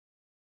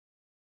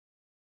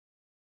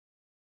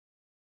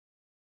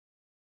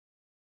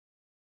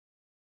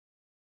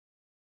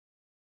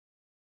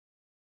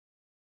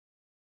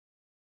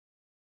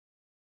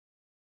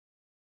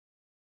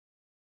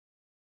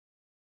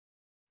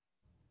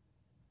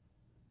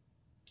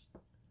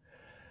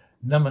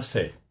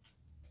Namaste.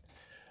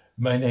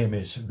 My name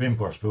is Wim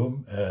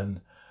Borsboom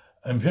and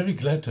I'm very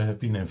glad to have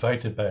been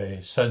invited by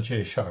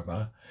Sanjay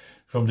Sharma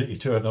from the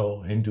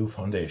Eternal Hindu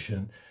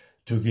Foundation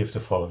to give the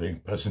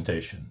following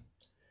presentation.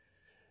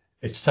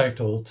 It's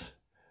titled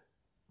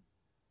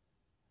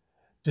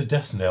The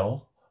Death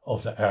Knell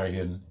of the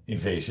Aryan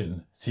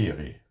Invasion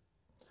Theory.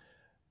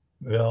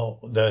 Well,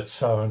 that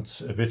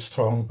sounds a bit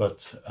strong,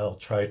 but I'll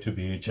try to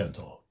be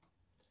gentle.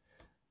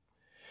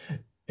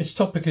 Its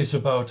topic is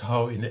about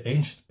how in the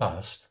ancient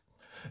past,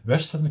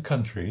 Western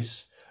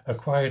countries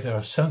acquired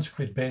their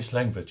Sanskrit-based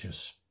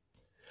languages.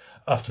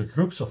 After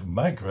groups of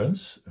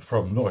migrants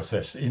from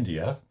northwest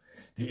India,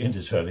 the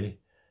Indus Valley,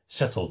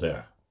 settled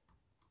there.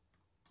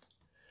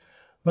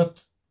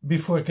 But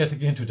before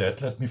getting into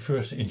that, let me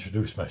first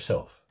introduce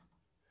myself.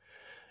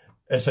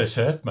 As I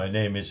said, my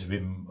name is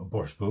Wim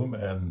Borsboom,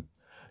 and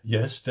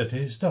yes, that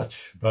is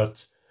Dutch,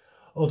 but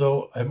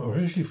although I'm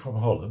originally from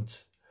Holland,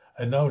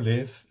 I now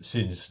live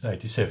since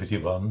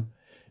 1971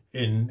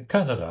 in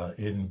Canada,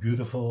 in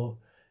beautiful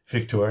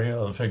Victoria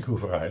on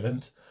Vancouver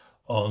Island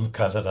on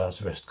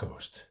Canada's west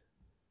coast.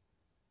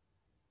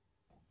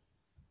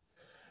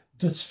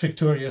 That's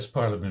Victoria's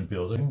Parliament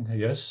building,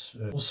 yes,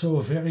 also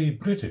very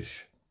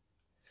British.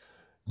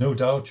 No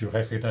doubt you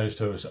recognize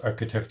those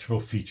architectural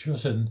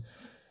features, and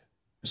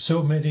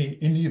so many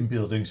Indian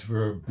buildings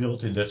were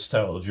built in that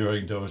style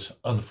during those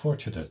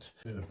unfortunate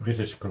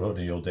British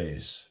colonial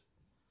days.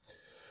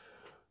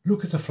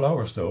 Look at the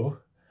flowers though.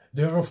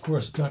 They are of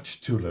course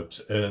Dutch tulips,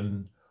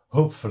 and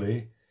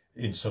hopefully,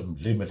 in some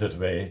limited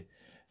way,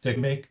 they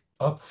make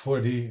up for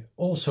the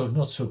also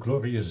not so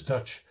glorious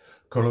Dutch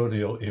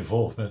colonial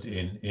involvement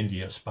in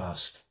India's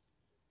past.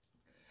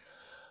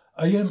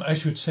 I am, I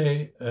should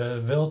say,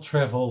 a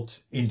well-traveled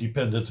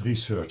independent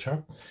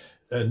researcher,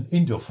 an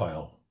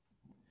Indophile.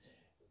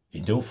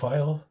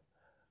 Indophile?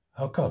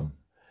 How come?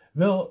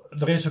 Well,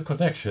 there is a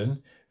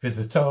connection with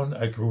the town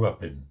I grew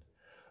up in.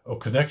 A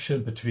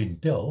connection between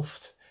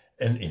Delft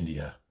and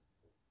India.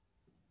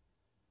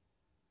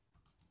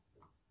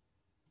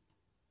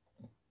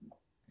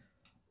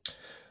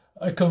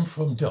 I come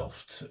from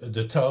Delft,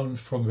 the town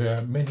from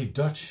where many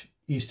Dutch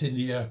East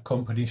India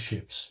Company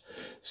ships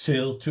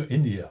sailed to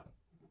India.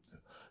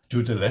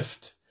 To the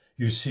left,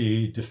 you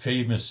see the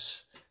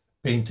famous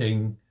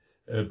painting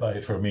by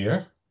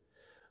Vermeer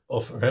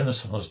of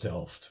Renaissance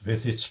Delft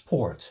with its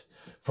port,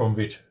 from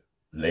which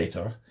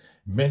later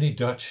many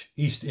Dutch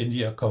East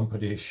India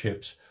Company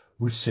ships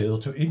would sail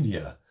to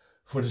India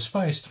for the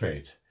spice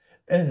trade,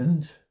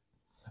 and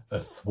a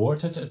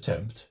thwarted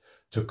attempt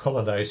to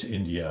colonize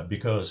India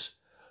because,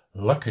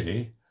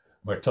 luckily,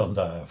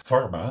 Martanda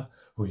Varma,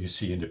 who you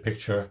see in the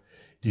picture,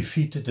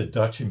 defeated the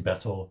Dutch in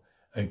battle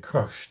and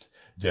crushed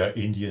their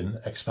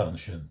Indian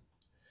expansion,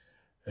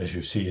 as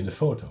you see in the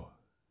photo.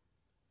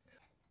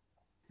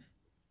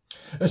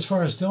 As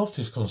far as Delft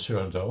is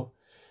concerned, though,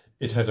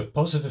 it had a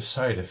positive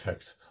side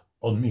effect,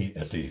 on me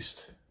at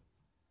least.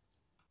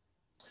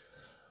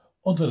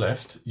 On the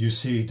left, you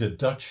see the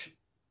Dutch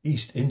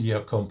East India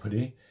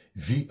Company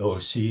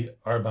VOC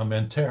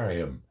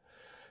Armamentarium.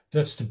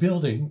 That's the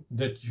building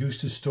that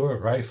used to store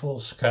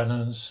rifles,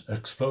 cannons,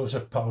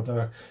 explosive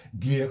powder,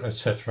 gear,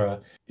 etc.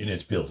 in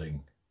its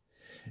building.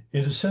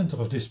 In the center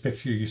of this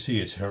picture, you see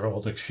its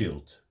heraldic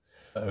shield,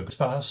 a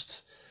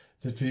past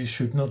that we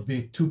should not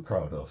be too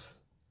proud of.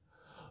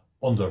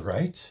 On the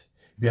right,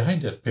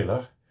 behind that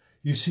pillar,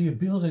 you see a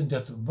building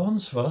that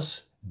once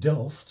was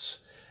Delft's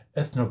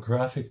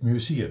ethnographic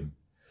museum,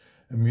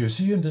 a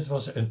museum that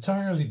was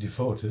entirely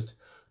devoted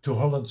to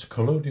Holland's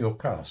colonial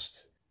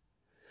past.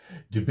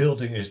 The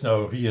building is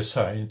now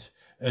reassigned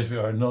as we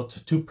are not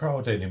too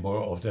proud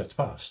anymore of that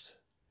past.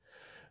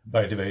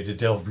 By the way, the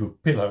Delft Blue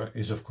pillar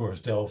is of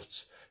course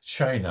Delft's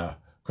China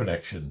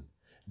connection,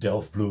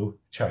 Delft Blue,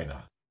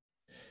 China.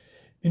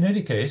 In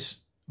any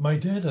case, my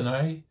dad and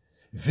I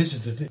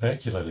visited it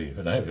regularly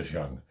when I was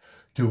young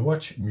to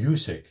watch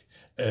music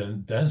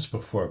and dance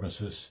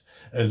performances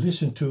and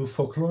listen to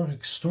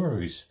folkloric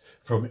stories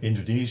from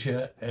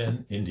Indonesia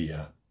and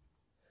India.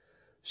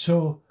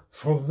 So,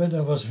 from when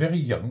I was very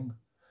young,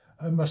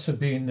 I must have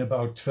been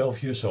about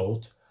 12 years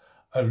old,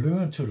 I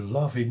learned to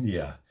love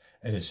India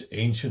and its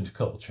ancient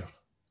culture.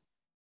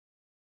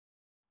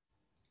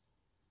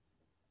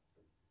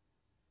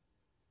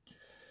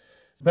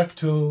 Back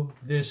to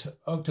this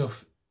out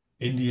of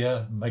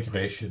India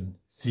migration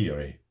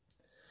theory.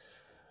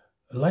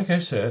 Like I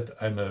said,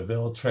 I'm a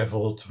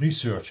well-traveled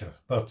researcher,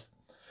 but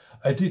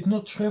I did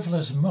not travel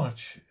as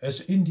much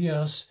as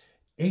India's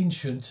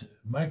ancient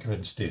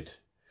migrants did,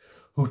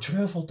 who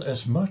traveled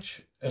as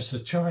much as the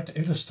chart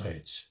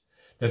illustrates,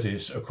 that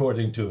is,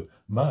 according to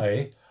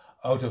my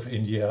out of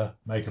India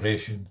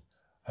migration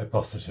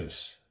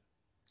hypothesis.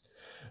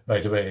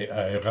 By the way,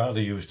 I rather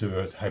use the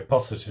word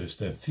hypothesis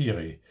than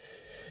theory.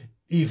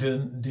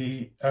 Even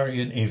the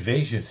Aryan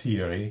invasion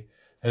theory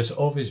has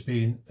always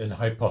been an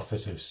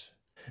hypothesis.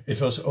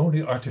 It was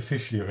only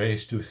artificially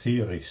raised to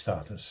theory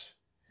status.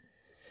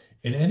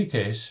 In any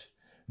case,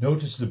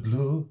 notice the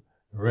blue,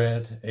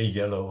 red and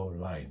yellow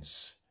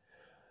lines.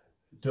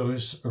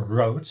 Those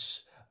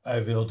routes I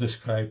will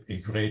describe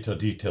in greater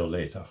detail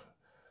later.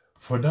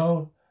 For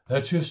now,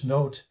 let's just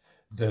note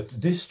that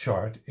this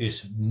chart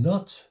is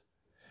not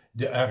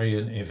the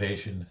Aryan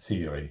invasion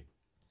theory.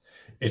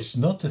 It's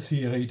not the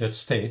theory that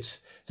states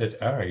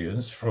that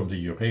Aryans from the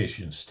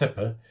Eurasian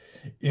steppe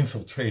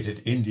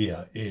infiltrated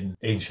India in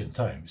ancient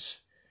times,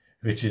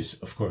 which is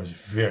of course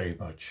very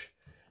much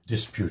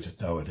disputed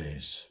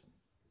nowadays.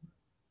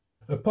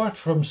 Apart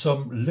from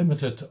some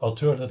limited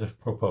alternative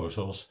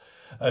proposals,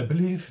 I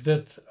believe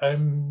that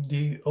I'm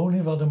the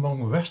only one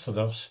among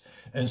Westerners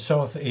and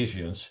South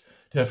Asians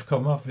to have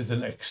come up with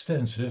an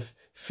extensive,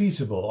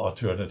 feasible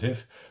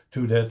alternative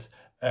to that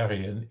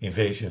Aryan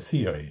invasion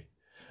theory,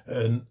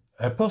 an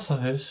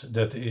hypothesis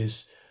that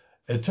is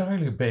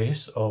entirely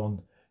based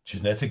on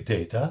genetic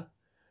data,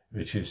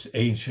 which is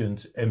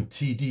ancient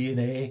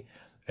mtDNA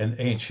and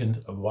ancient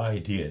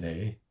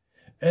y-DNA,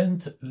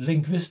 and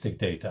linguistic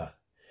data,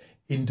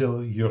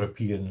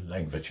 Indo-European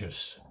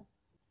languages.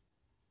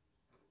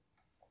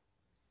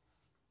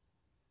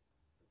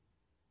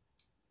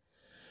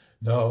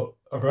 Now,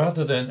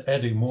 rather than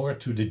adding more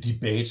to the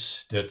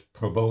debates that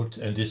promote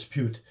and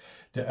dispute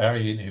the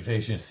Aryan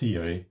invasion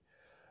theory,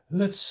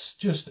 let's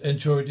just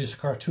enjoy this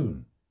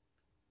cartoon.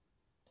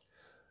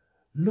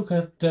 Look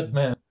at that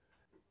man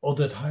on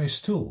that high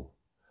stool.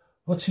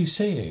 What's he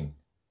saying?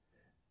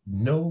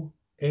 No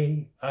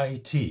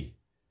AIT,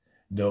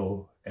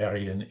 no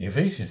Aryan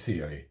invasion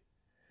theory.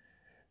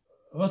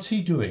 What's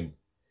he doing?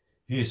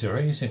 He is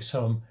erasing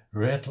some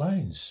red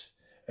lines,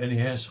 and he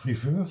has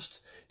reversed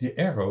the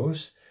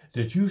arrows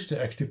that used to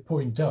actually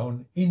point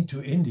down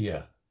into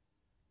India.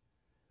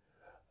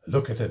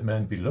 Look at that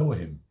man below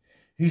him.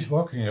 He's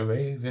walking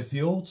away with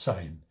the old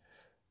sign.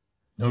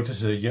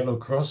 Notice a yellow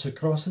cross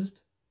across it?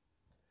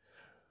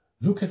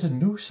 Look at the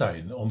new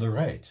sign on the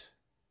right.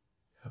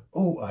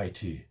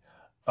 OIT,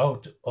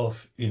 out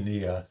of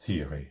India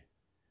theory.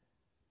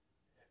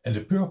 And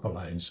the purple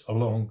lines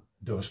along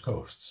those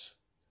coasts.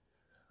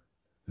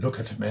 Look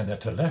at the man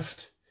at the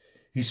left.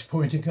 He's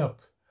pointing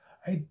up.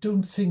 I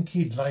don't think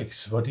he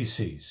likes what he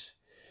sees.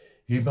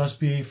 He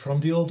must be from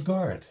the old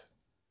guard.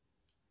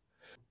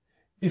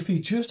 If we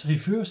just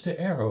reverse the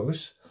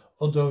arrows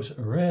on those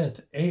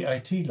red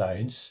AIT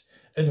lines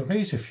and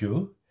erase a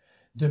few,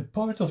 then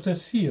part of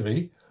that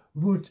theory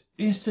would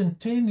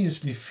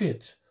instantaneously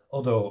fit,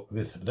 although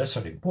with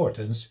lesser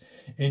importance,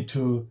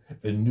 into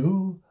a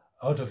new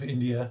out of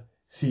India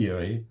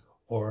theory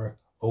or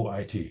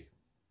OIT.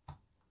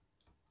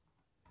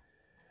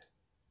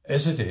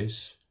 As it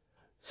is,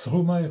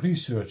 through my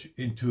research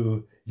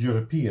into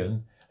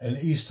European and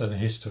Eastern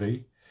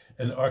history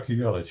and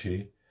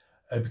archaeology,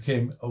 I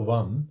became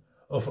one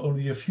of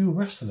only a few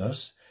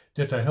Westerners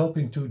that are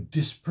helping to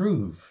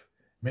disprove,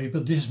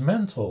 maybe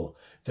dismantle,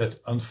 that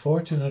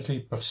unfortunately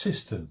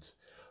persistent,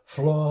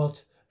 flawed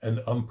and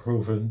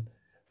unproven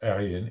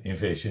Aryan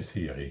invasion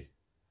theory.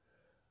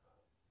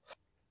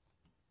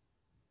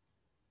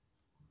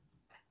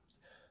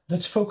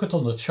 Let's focus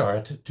on the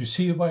chart to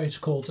see why it's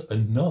called a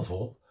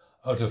novel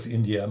out of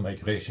India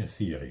migration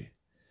theory.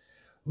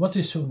 What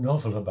is so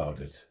novel about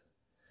it?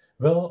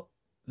 Well,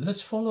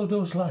 let's follow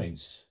those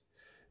lines.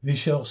 We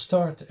shall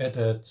start at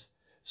that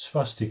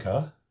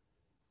swastika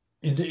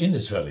in the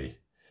Indus Valley.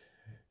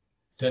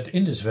 That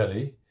Indus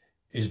Valley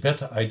is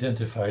better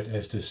identified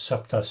as the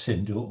Sapta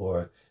Sindhu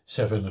or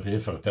Seven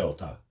River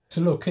Delta,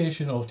 the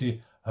location of the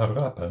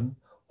Harappan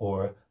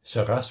or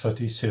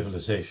Saraswati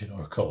civilization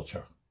or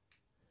culture.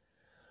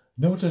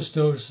 Notice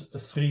those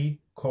three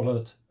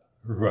colored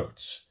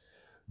roads,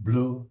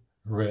 blue,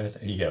 red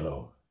and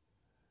yellow.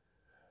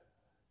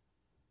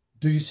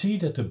 Do you see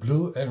that the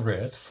blue and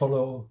red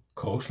follow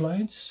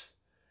coastlines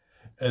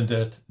and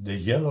that the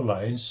yellow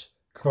lines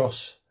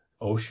cross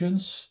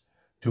oceans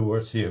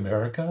towards the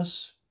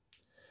Americas?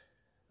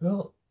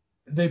 Well,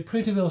 they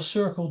pretty well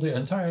circle the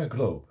entire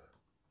globe.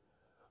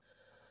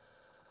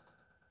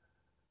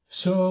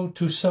 So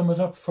to sum it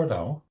up for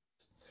now,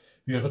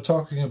 we are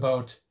talking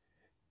about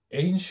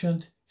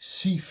ancient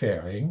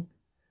seafaring,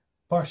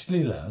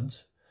 partially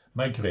land,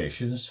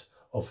 migrations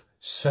of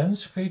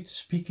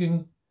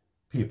Sanskrit-speaking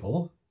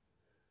people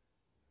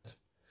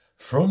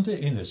from the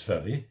Indus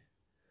Valley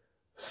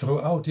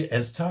throughout the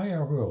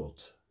entire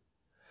world,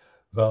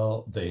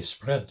 while they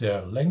spread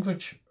their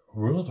language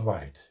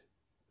worldwide.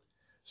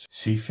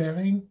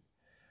 Seafaring,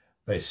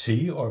 by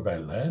sea or by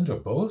land or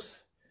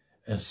both,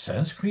 and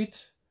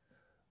Sanskrit,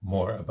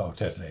 more about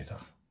that later.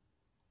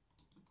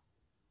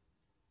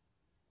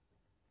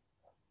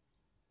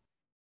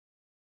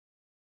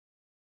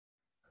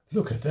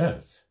 Look at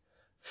that!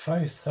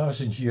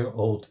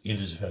 5,000-year-old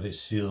Indus Valley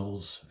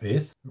sails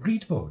with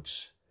reed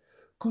boats.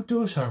 Could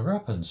those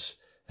Harappans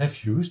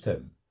have used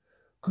them?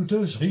 Could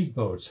those reed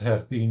boats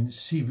have been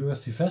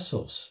seaworthy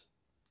vessels?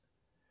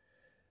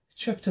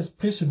 Check that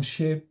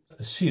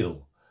prism-shaped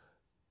seal.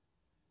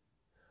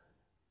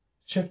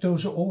 Check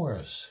those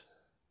oars.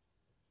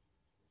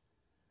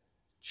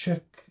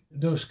 Check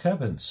those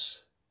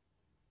cabins.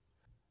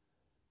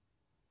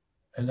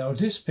 And now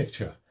this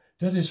picture,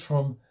 that is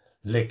from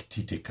Lake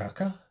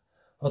Titicaca.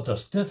 What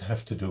does that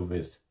have to do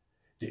with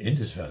the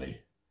Indus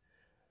Valley.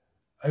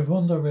 I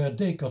wonder where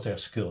they got their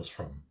skills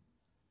from.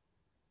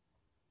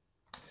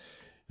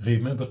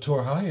 Remember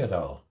Thor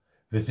Heyerdahl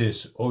with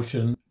his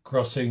ocean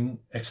crossing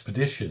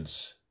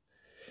expeditions,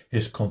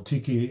 his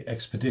Kon-Tiki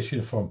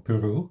expedition from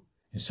Peru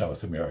in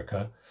South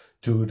America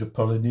to the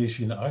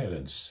Polynesian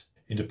islands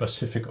in the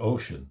Pacific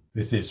Ocean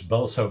with his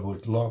balsa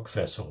wood log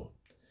vessel.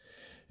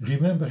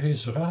 Remember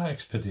his Ra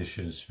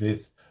expeditions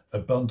with a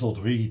bundled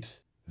reed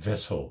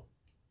vessel.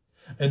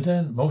 And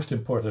then, most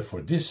important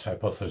for this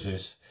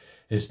hypothesis,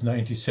 his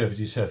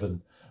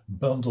 1977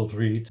 bundled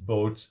reed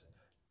boat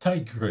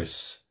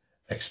Tigris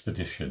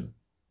expedition,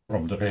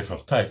 from the river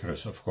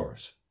Tigris, of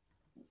course.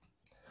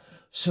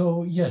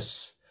 So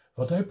yes,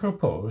 what I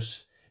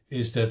propose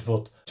is that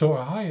what Thor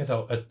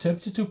Heyerdahl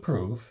attempted to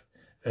prove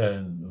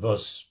and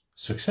was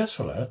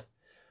successful at,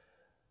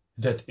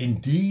 that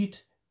indeed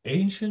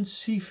ancient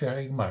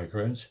seafaring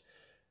migrants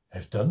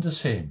have done the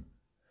same,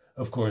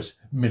 of course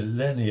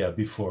millennia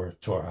before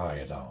Thor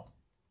Heyerdahl.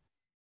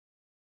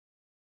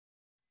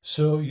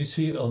 So you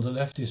see on the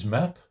left is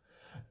map,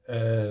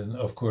 and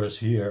of course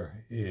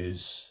here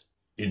is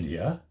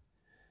India,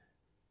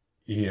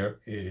 here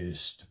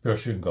is the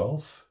Persian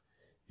Gulf,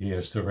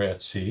 here's the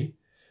Red Sea,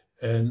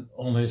 and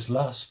on his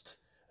last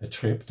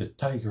trip, the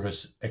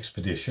Tigris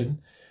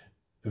expedition,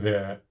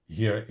 where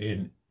here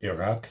in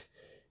Iraq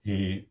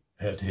he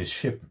had his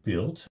ship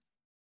built,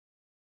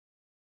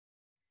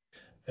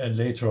 and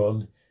later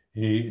on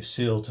he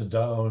sailed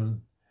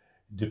down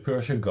the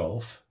Persian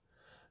Gulf,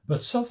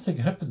 but something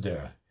happened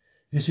there.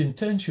 His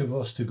intention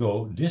was to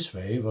go this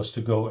way, was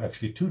to go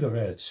actually to the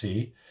Red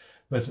Sea,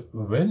 but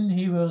when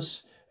he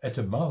was at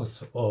the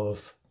mouth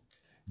of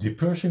the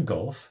Persian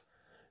Gulf,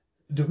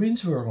 the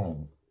winds were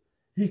wrong.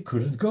 He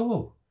couldn't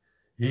go.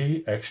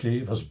 He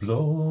actually was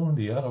blown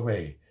the other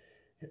way,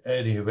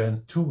 and he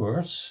went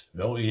towards,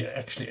 well, he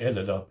actually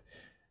ended up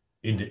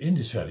in the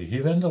Indus Valley.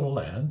 He went on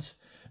land,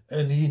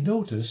 and he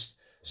noticed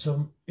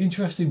some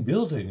interesting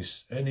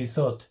buildings, and he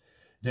thought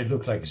they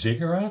looked like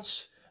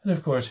ziggurats. And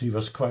of course, he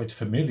was quite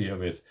familiar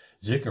with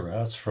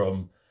ziggurats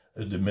from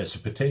the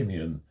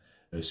Mesopotamian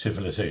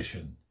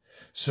civilization.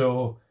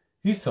 So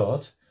he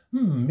thought,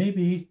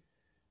 maybe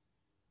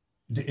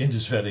the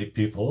Indus Valley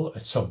people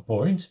at some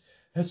point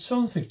had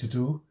something to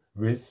do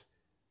with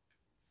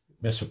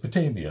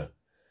Mesopotamia.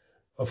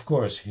 Of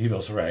course, he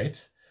was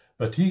right,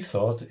 but he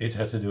thought it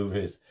had to do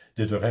with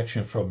the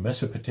direction from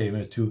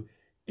Mesopotamia to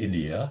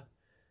India.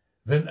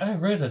 When I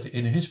read it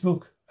in his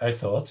book, I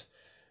thought,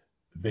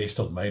 based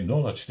on my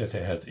knowledge that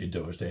I had in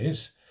those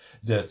days,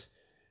 that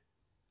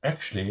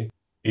actually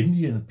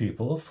Indian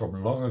people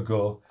from long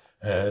ago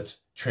had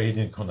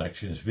trading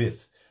connections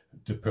with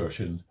the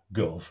Persian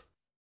Gulf.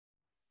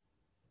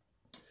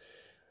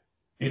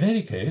 In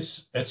any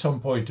case, at some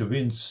point the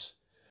winds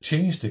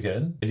changed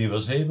again, and he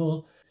was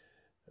able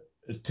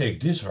to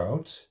take this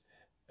route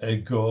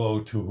and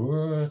go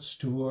towards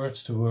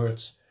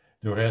the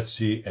Red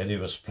Sea, and he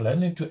was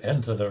planning to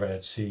enter the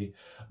Red Sea,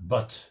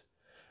 but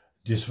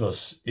this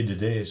was in the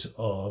days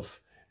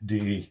of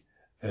the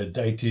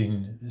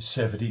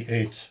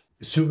 1978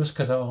 Suez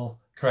Canal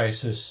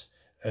crisis,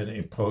 and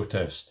in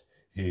protest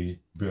he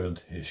burned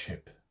his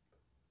ship.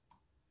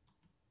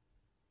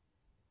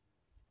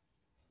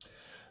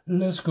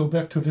 Let's go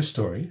back to the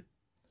story.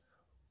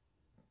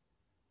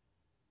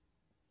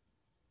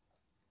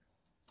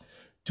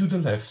 To the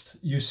left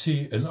you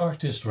see an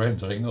artist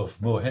rendering of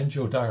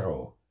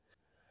Mohenjo-Daro.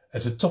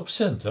 At the top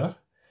center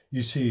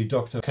you see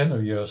Dr.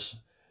 Canoyer's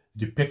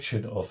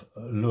depiction of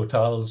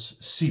Lotal's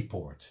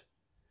seaport.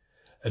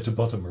 At the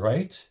bottom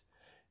right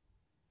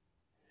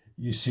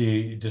you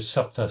see the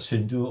Sapta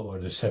Sindhu or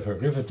the Seven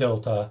River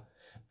Delta,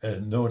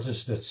 and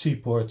notice that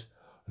seaport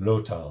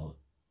Lotal.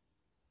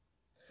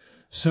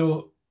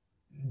 So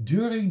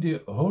during the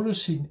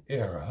Holocene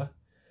era,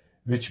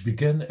 which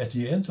began at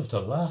the end of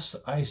the last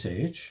ice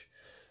age,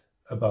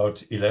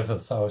 about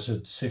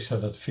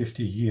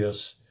 11,650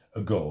 years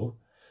ago,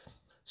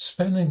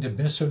 spanning the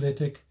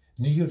Mesolithic,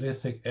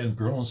 Neolithic and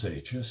Bronze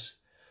Ages,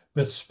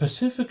 but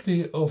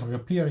specifically over a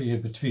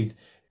period between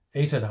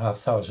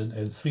 8,500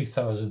 and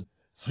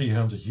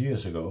 3,300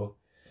 years ago,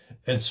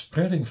 and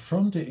spreading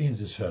from the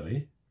Indus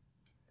Valley,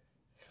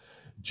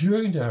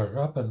 during the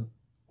Harappan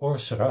or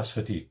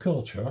Sarasvati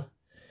culture,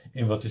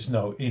 in what is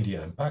now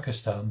India and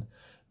Pakistan,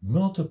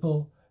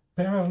 multiple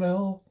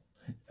parallel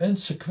and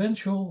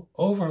sequential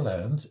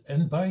overland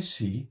and by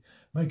sea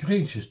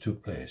migrations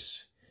took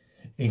place,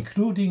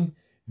 including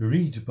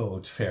reed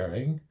boat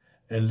faring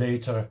and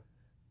later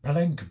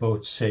plank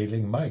boat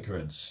sailing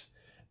migrants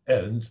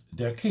and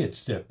their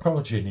kids, their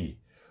progeny,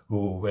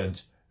 who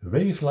went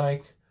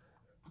wave-like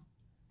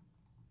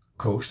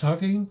coast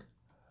hugging,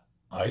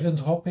 island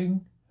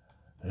hopping,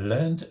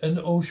 land and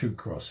ocean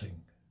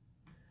crossing.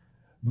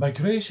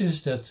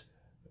 Migrations that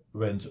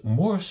went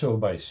more so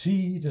by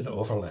sea than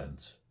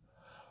overland,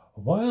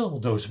 while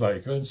those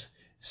migrants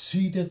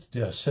seeded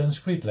their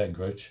Sanskrit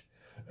language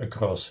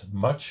across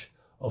much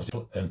of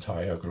the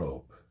entire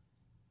globe.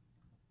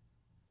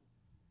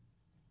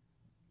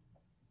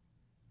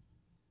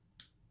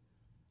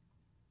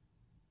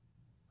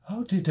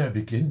 How did I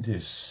begin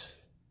this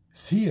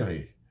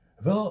theory?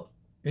 Well,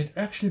 it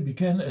actually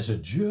began as a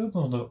germ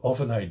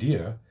of an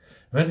idea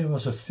when I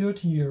was a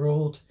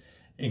 13-year-old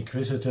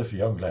inquisitive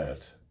young lad.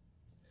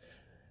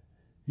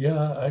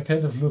 Yeah, I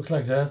kind of looked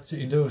like that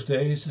in those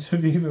days.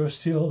 We were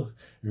still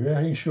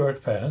wearing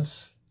short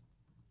pants.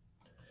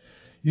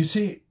 You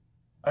see,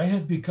 I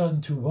had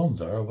begun to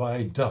wonder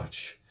why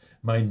Dutch,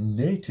 my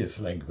native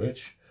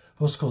language,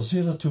 was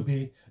considered to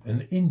be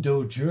an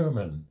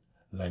Indo-German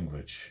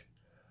language.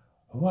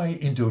 Why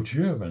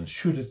Indo-German?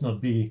 Should it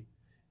not be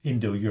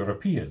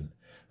Indo-European?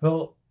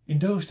 Well, in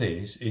those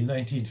days, in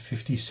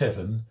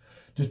 1957,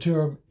 the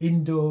term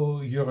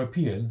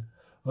Indo-European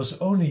was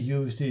only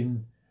used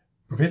in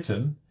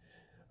Britain,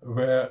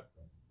 where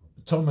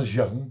Thomas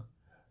Young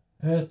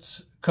had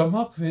come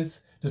up with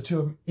the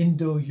term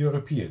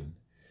Indo-European,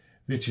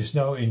 which is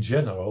now in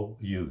general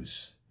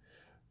use.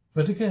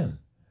 But again,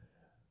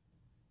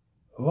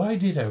 why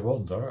did I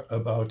wonder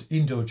about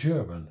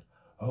Indo-German?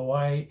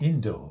 Why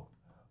Indo?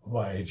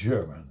 Why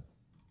German?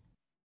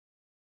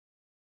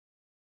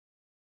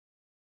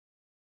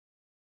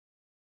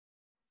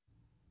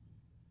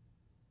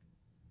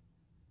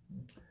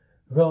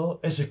 Well,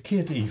 as a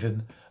kid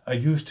even, I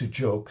used to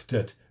joke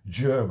that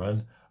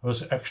German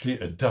was actually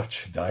a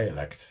Dutch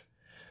dialect.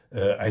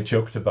 I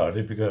joked about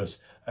it because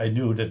I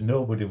knew that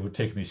nobody would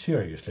take me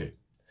seriously,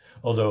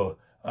 although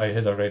I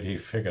had already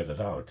figured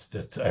it out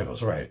that I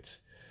was right.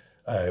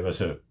 I was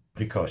a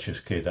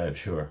precocious kid, I'm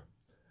sure.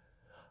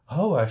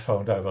 How I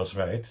found I was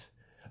right,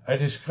 I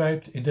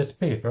described in that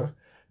paper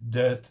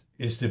that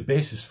is the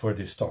basis for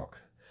this talk,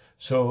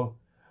 so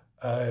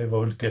I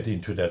won't get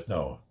into that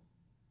now.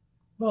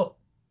 Well,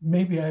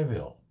 maybe I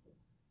will.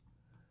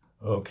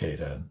 Okay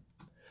then.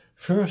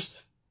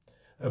 First,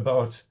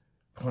 about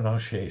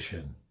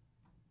pronunciation,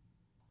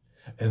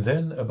 and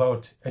then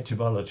about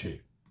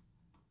etymology.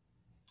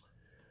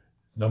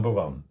 Number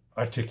one,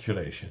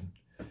 articulation.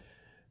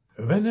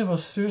 When I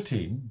was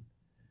 13,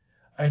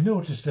 I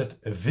noticed that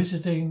a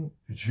visiting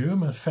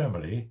German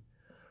family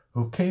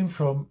who came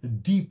from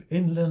deep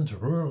inland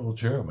rural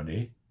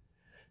Germany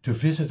to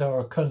visit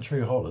our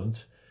country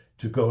Holland,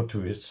 to go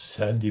to its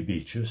sandy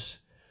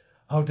beaches,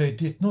 how they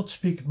did not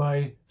speak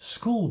my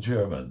school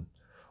German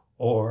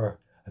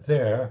or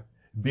their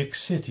big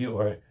city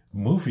or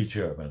movie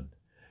German.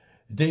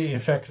 They in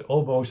fact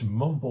almost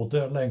mumbled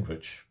their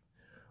language.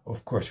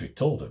 Of course we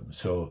told them,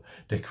 so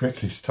they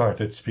quickly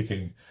started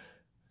speaking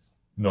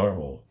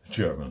normal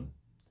German.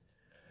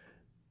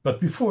 But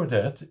before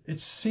that, it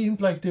seemed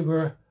like they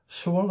were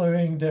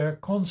swallowing their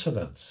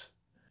consonants.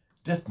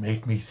 That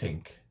made me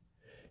think.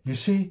 You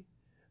see,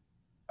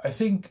 I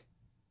think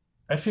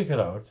I figured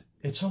out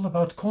it's all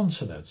about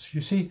consonants.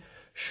 You see,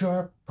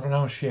 sharp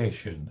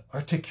pronunciation,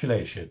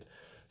 articulation,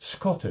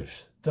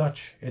 Scottish,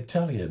 Dutch,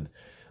 Italian,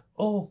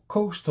 all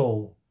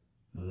coastal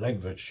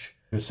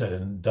languages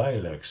and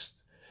dialects,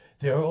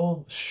 they are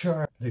all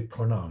sharply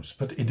pronounced.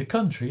 But in the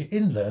country,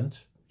 inland,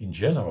 in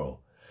general,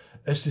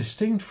 as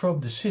distinct from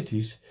the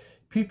cities,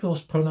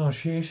 people's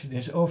pronunciation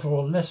is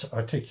overall less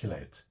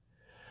articulate.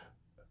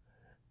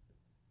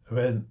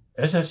 When,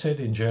 as I said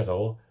in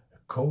general,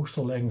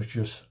 coastal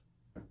languages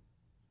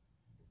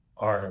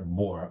are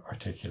more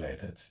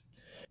articulated.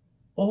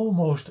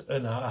 Almost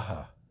an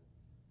aha.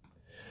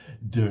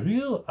 The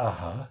real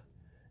aha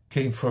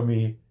came for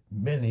me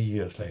many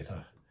years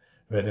later,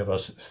 when I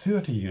was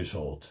 30 years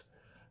old,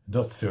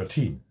 not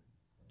 13.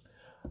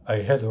 I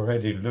had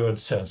already learned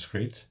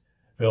Sanskrit,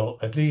 well,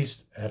 at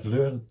least had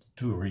learned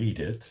to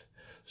read it,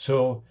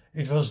 so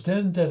it was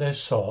then that I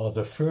saw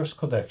the first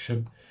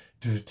connection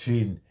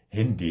between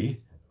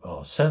Hindi,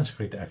 well,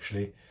 Sanskrit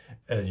actually,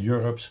 and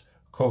Europe's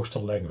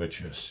coastal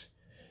languages,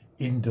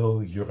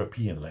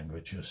 Indo-European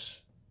languages.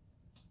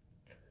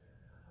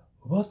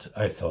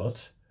 I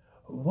thought,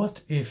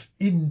 what if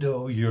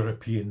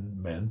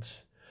Indo-European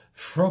meant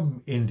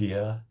from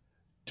India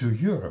to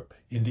Europe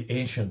in the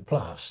ancient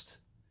past,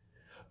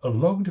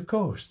 along the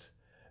coast,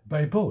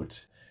 by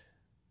boat,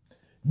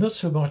 not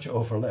so much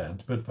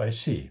overland, but by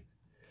sea?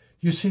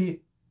 You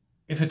see,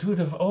 if it would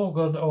have all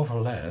gone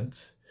overland,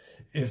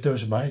 if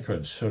those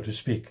migrants, so to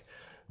speak,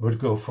 would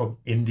go from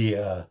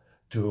India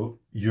to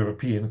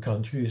European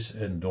countries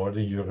and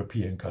Northern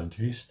European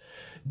countries,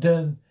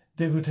 then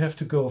they would have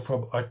to go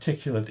from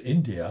articulate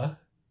India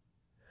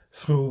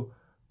through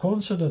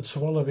consonant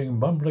swallowing,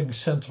 mumbling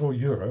Central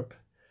Europe,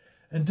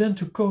 and then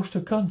to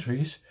coastal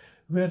countries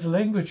where the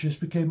languages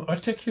became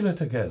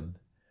articulate again.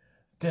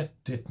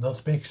 That did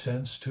not make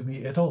sense to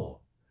me at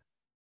all.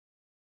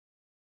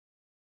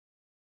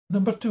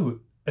 Number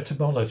two,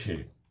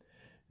 etymology.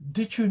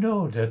 Did you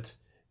know that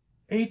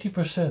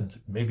 80%,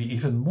 maybe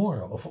even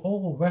more, of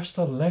all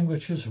Western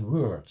languages'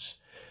 words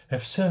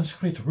have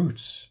Sanskrit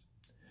roots?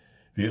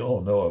 We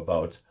all know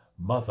about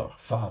mother,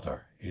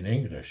 father in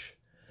English,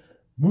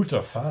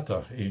 Mutter,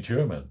 Vater in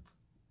German,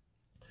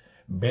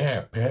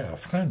 Mère, Père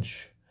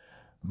French,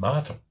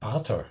 Mater,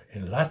 Pater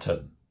in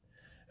Latin,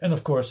 and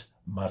of course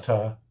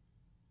Mata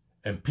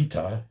and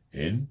Pita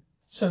in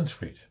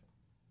Sanskrit.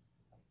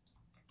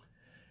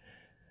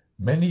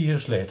 Many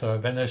years later,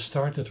 when I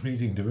started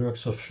reading the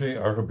works of Sri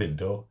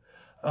Aurobindo,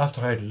 after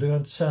I'd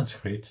learned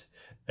Sanskrit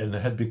and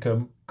had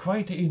become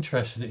quite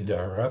interested in the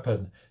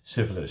Harappan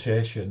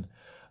civilization,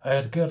 I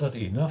had gathered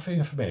enough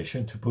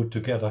information to put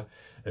together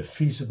a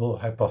feasible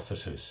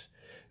hypothesis,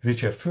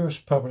 which I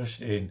first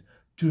published in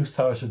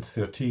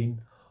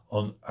 2013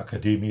 on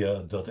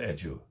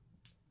academia.edu.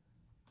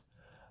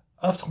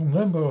 After a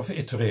number of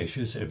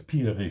iterations and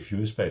peer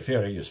reviews by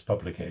various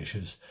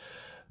publications,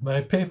 my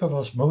paper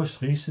was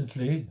most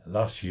recently,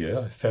 last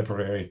year,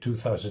 February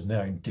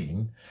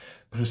 2019,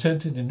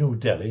 presented in New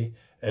Delhi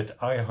at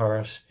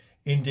IHAR's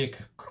Indic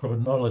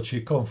Chronology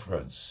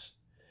Conference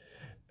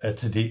at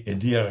the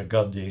Indira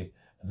Gandhi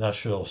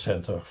National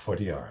Center for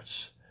the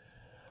Arts.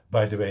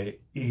 By the way,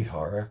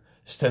 IHAR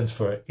stands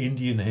for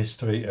Indian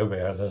History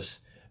Awareness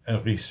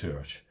and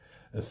Research,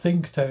 a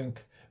think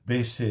tank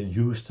based in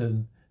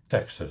Houston,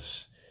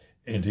 Texas,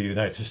 in the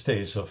United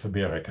States of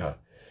America.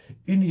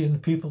 Indian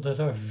people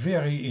that are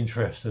very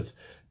interested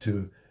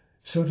to,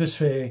 so to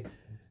say,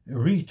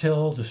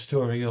 retell the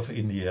story of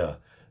India,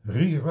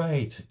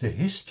 rewrite the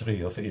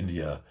history of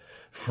India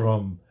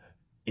from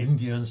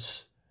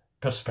Indians'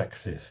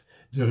 perspective,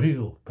 the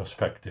real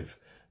perspective,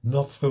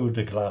 not through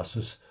the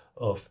glasses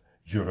of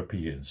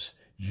Europeans,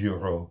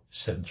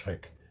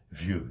 Eurocentric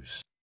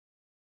views.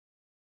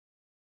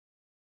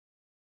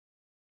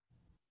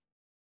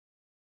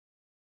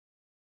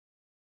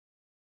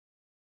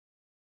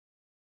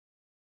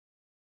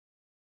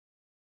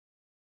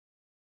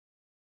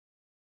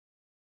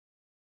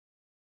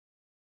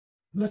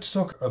 Let's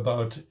talk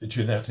about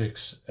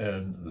genetics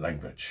and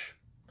language.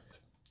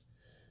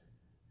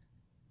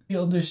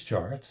 On this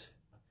chart,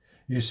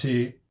 you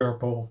see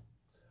purple,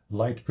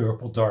 light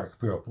purple, dark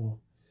purple,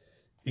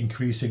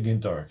 increasing in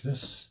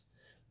darkness.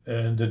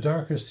 And the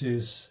darkest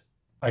is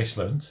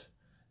Iceland,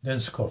 then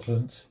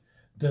Scotland,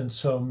 then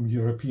some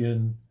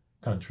European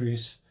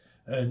countries.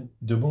 And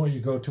the more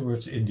you go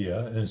towards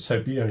India and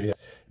Siberia,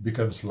 it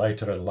becomes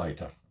lighter and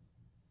lighter.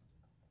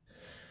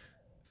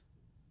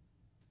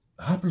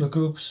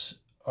 Haplogroups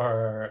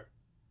are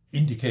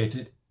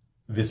indicated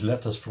with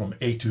letters from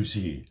A to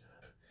Z,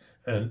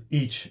 and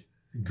each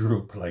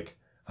group, like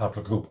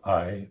haplogroup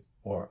I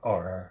or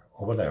R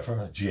or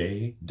whatever,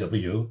 J,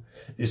 W,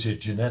 is a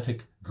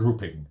genetic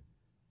grouping.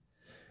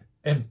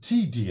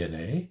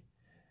 mtDNA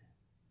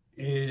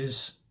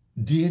is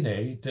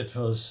DNA that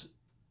was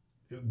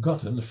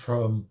gotten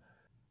from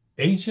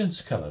ancient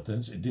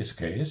skeletons, in this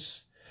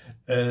case,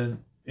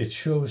 and it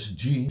shows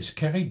genes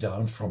carried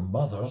down from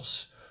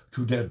mothers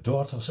to their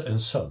daughters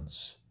and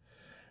sons,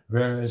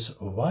 whereas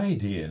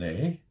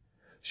Y-DNA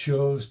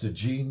shows the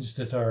genes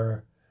that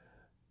are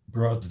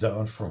brought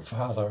down from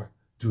father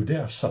to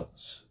their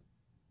sons.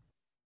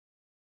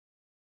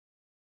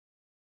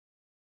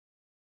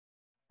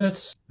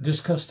 Let's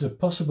discuss the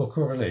possible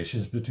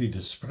correlations between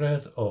the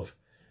spread of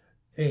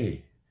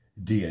A,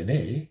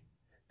 DNA,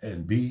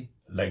 and B,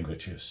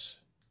 languages.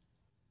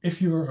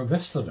 If you were a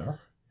Westerner,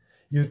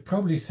 you'd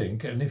probably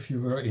think, and if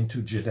you were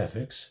into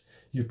genetics,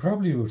 you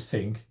probably would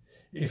think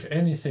if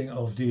anything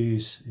of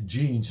these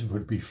genes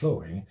would be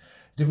flowing,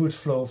 they would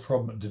flow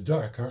from the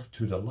darker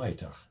to the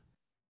lighter.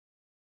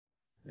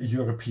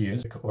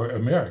 Europeans or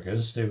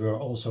Americans, they were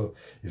also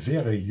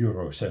very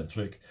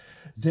Eurocentric.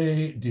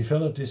 They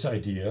developed this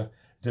idea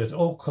that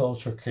all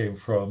culture came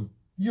from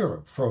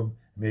Europe, from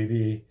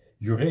maybe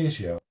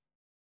Eurasia.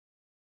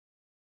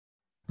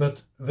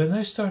 But when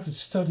I started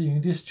studying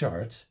this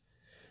chart,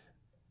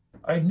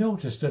 I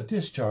noticed that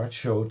this chart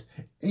showed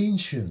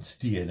ancient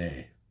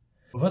DNA.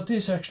 What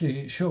this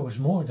actually shows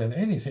more than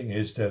anything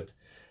is that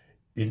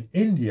in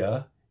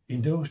India,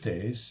 in those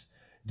days,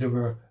 there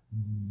were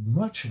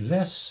much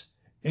less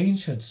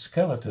ancient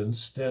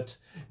skeletons that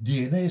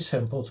DNA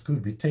samples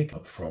could be taken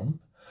from.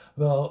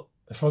 Well,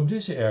 from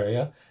this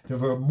area, there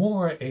were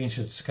more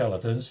ancient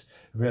skeletons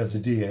where the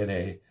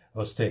DNA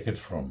was taken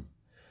from.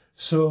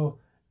 So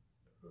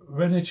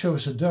when it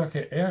shows a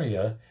darker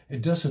area,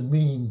 it doesn't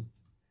mean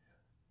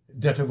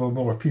that there were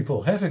more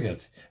people having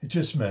it. It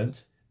just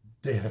meant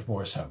they have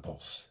more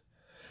samples.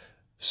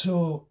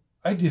 So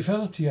I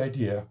developed the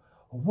idea,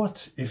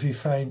 what if we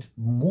find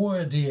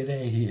more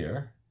DNA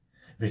here,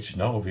 which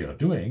now we are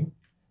doing,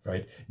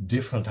 right?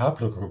 Different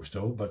haplogroups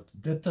though, but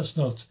that does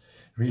not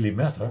really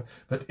matter.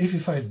 But if we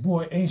find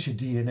more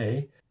ancient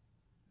DNA,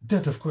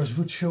 that of course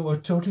would show a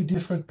totally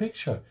different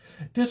picture.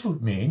 That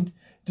would mean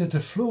that the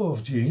flow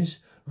of genes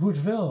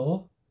would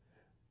well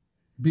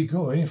be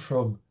going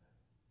from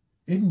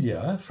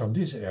India, from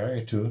this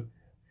area to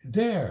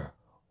there,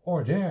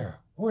 or there,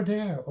 or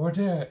there, or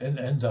there, and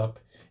end up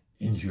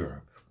in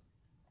Europe.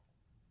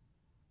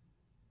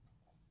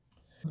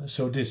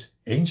 So this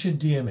ancient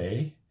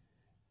DNA,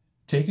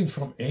 taken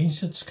from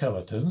ancient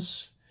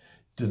skeletons,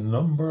 the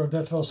number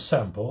that was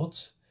sampled,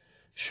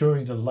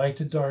 showing the light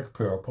and dark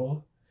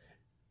purple,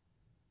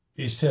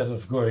 instead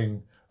of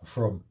going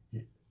from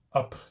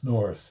up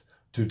north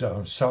to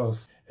down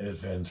south,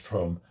 it went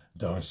from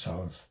down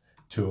south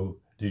to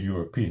the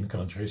European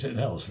countries and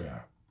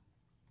elsewhere.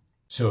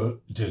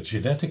 So the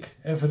genetic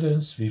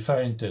evidence, we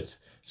find that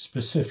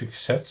specific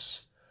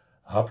sets,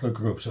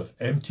 haplogroups of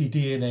empty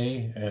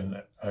DNA,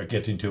 and I'll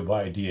get into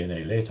why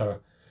DNA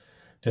later,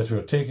 that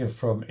were taken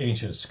from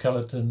ancient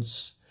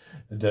skeletons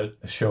that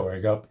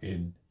showing up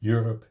in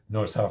Europe,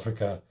 North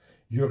Africa,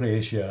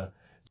 Eurasia,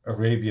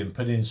 Arabian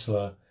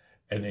Peninsula,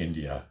 and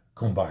India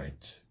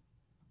combined.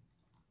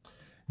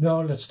 Now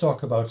let's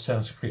talk about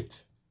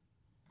Sanskrit.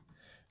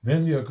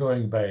 When we are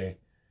going by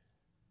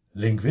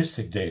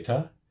linguistic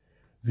data,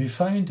 we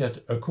find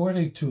that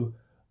according to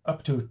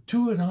up to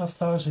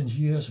 2,500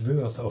 years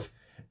worth of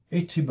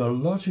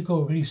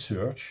etymological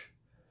research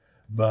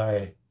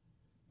by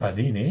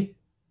Panini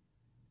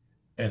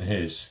and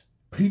his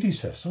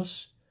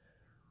predecessors,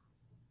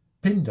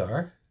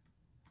 Pindar,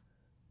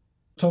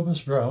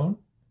 Thomas Brown,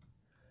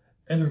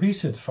 and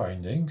recent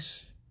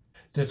findings,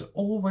 that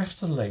all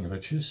Western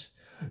languages,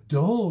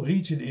 the whole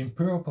region in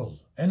purple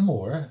and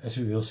more, as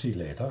we will see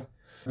later,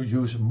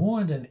 use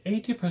more than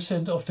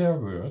 80% of their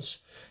words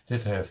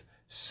that have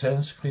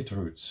Sanskrit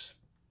roots.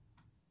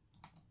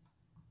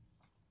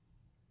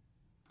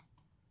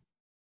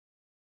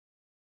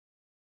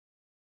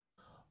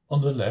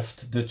 On the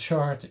left, the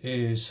chart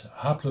is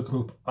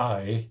haplogroup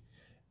I,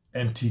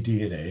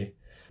 mtDNA.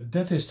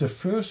 That is the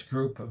first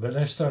group. When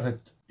I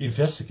started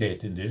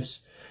investigating this,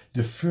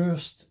 the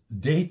first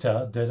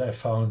data that I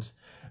found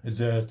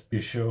that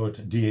showed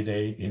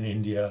DNA in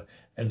India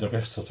and the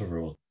rest of the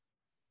world.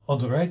 On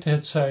the right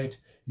hand side,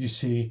 you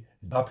see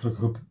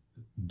haplogroup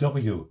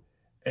W,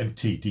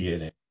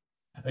 mtDNA.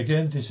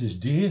 Again, this is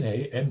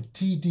DNA,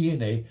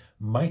 mtDNA,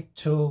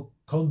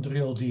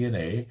 mitochondrial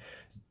DNA,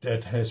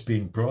 that has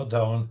been brought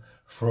down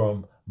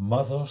from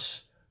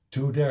mothers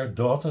to their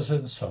daughters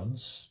and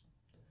sons.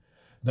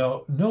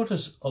 Now,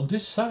 notice on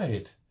this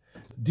side,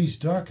 these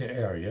darker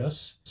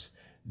areas,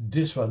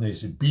 this one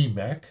is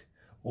BMAC,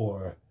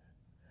 or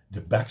the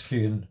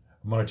Bactrian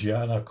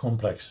Margiana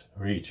complex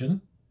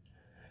region,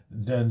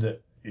 then the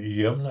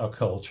Yamna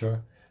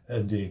culture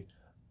and the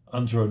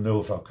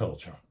Andronova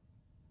culture.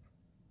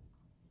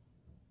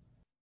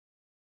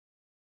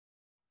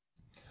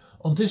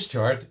 On this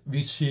chart,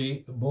 we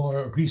see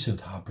more recent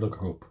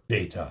haplogroup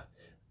data.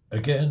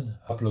 Again,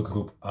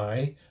 haplogroup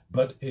I,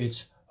 but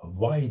it's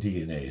Y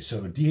DNA,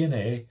 so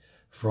DNA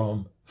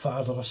from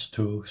fathers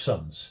to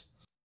sons.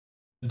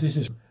 This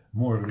is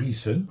more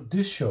recent.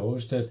 This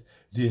shows that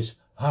this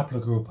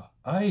haplogroup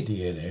I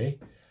DNA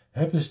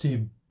happens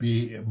to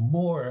be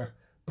more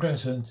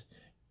present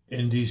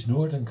in these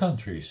northern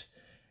countries.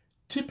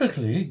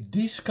 Typically,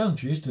 these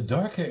countries, the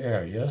darker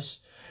areas,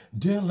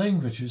 their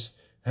languages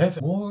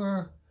have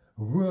more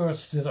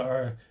words that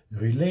are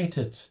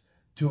related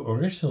to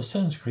original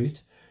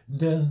Sanskrit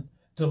than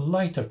the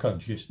lighter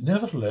countries.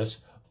 Nevertheless,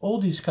 all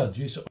these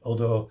countries,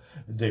 although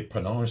they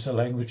pronounce the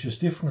languages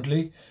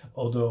differently,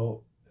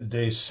 although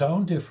they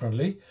sound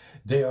differently,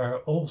 they are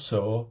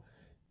also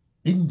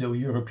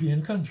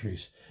Indo-European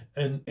countries,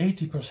 and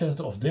 80%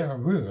 of their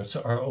words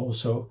are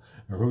also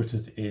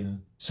rooted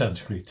in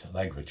Sanskrit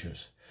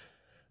languages.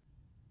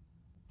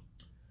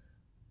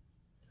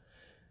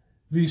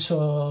 We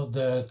saw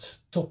that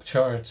top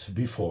chart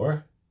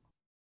before.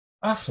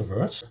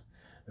 Afterwards,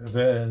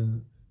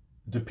 when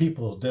the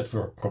people that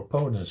were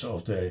proponents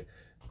of the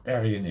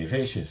Aryan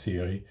invasion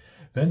theory,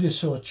 when they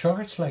saw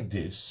charts like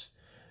this,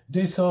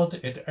 they thought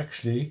it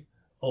actually,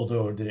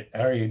 although the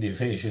Aryan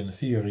invasion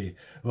theory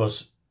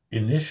was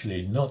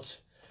initially not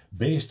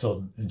based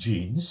on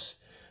genes,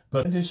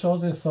 but they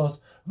thought,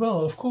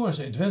 well, of course,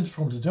 it went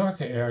from the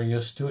darker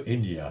areas to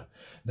India.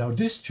 Now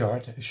this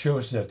chart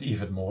shows that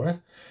even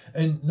more,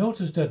 and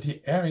notice that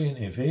the Aryan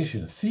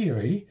invasion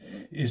theory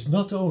is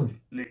not only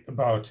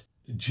about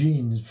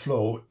gene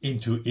flow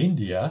into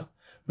India,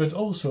 but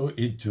also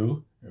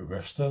into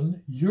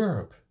Western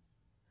Europe.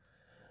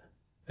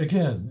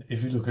 Again,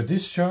 if you look at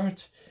this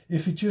chart,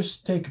 if you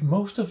just take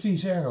most of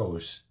these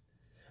arrows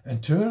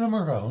and turn them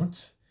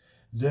around,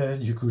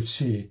 then you could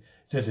see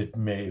that it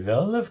may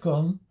well have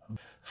gone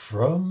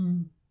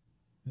from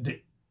the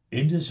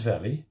Indus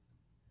Valley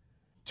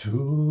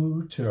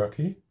to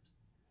Turkey,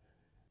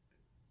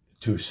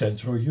 to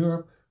Central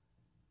Europe,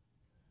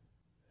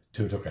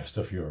 to the rest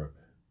of Europe.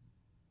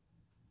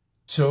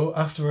 So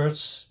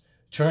afterwards,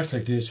 charts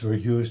like this were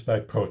used by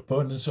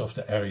proponents of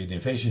the Aryan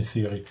invasion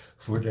theory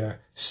for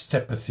their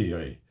steppe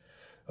theory,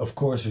 of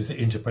course with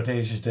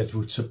interpretations that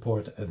would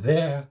support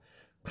their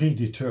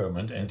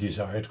predetermined and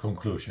desired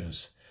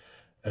conclusions,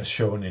 as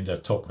shown in the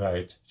top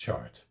right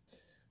chart.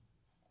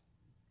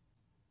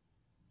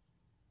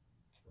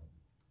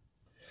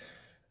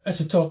 At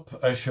the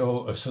top, I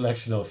show a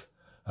selection of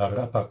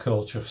Harappa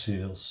culture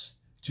seals,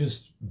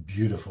 just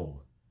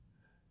beautiful.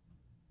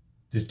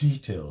 The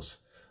details.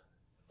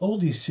 All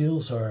these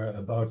seals are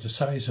about the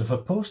size of a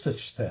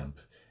postage stamp,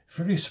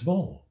 very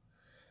small,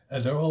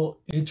 and they're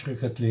all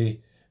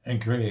intricately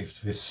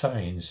engraved with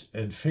signs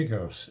and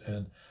figures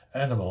and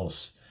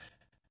animals.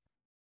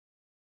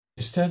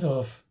 Instead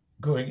of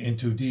going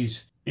into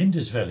these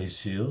Indus Valley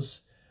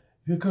seals,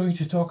 we're going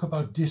to talk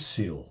about this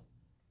seal.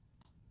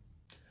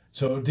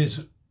 So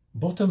this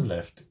bottom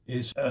left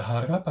is a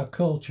Harappa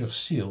culture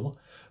seal,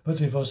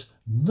 but it was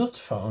not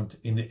found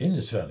in the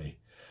Indus Valley,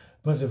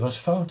 but it was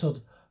found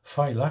on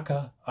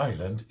Failaka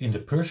Island in the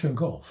Persian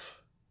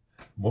Gulf.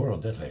 More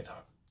on that later.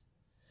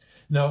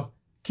 Now,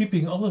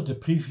 keeping all of the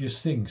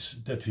previous things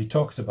that we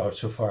talked about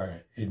so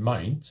far in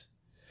mind,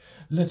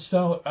 let's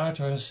now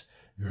address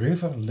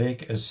river,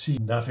 lake and sea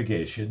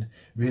navigation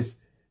with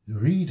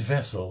reed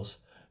vessels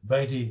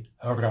by the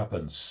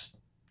Harappans.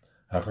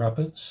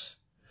 Harappans?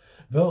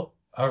 Well,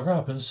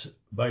 Harappans,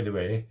 by the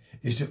way,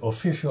 is the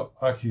official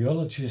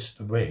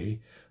archaeologist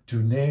way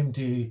to name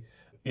the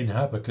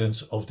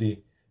inhabitants of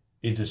the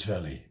Indus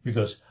Valley,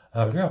 because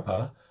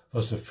Harappa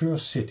was the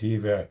first city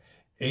where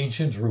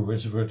ancient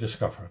ruins were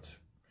discovered.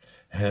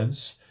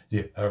 Hence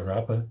the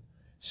Harappan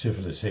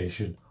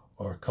civilization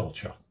or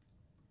culture.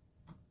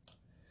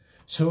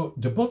 So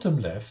the bottom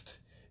left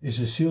is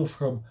a seal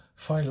from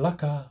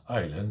Failaka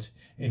Island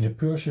in the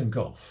Persian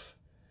Gulf.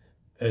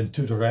 And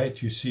to the right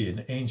you see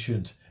an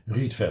ancient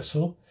reed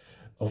vessel,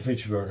 of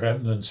which were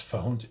remnants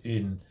found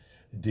in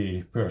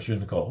the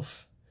Persian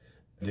Gulf.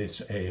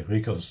 It's a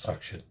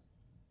reconstruction.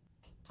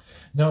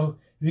 Now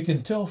we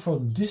can tell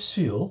from this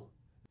seal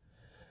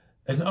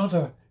and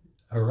other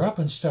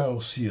Harappan-style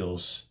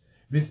seals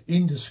with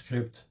Indus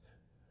script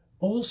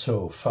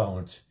also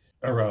found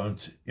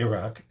around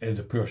Iraq and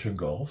the Persian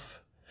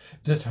Gulf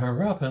that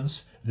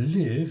Harappans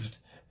lived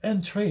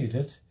and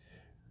traded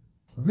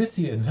with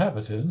the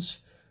inhabitants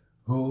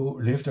who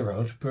lived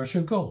around the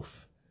Persian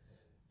Gulf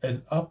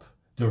and up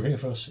the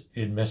rivers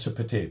in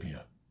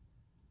Mesopotamia.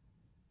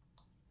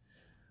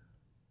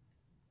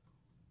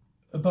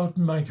 About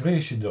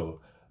migration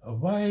though,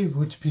 why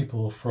would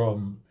people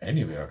from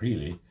anywhere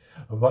really,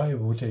 why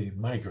would they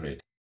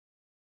migrate?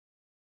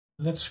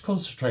 Let's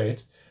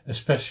concentrate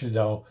especially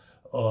now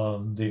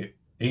on the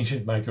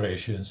ancient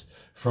migrations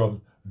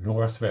from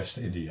northwest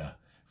India,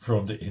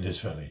 from the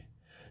Indus Valley,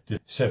 the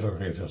Seven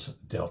Rivers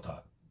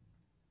Delta.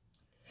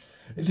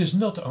 It is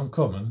not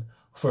uncommon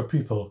for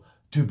people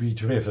to be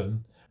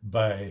driven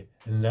by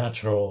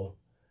natural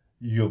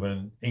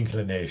human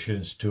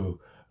inclinations to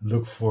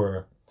look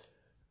for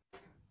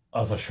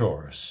other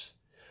shores,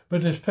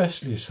 but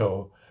especially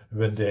so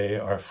when they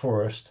are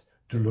forced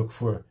to look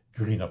for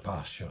greener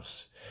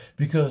pastures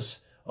because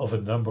of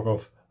a number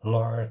of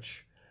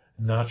large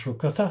natural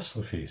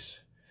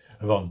catastrophes,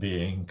 one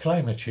being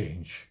climate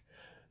change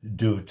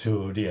due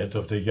to the end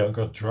of the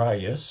Younger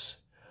Dryas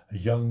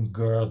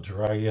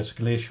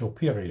glacial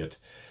period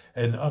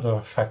and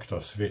other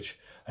factors which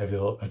I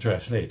will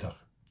address later.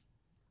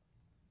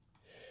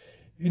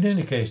 In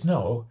any case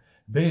now,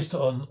 based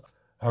on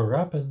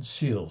Harappan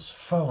seals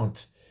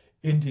found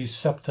in the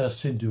Sapta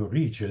Sindhu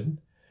region,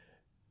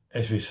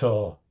 as we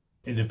saw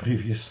in the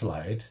previous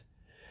slide,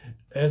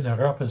 and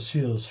Harappan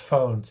seals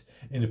found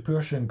in the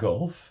Persian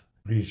Gulf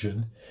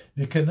region,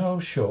 we can now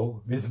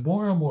show with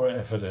more and more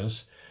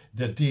evidence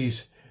that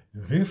these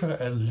river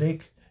and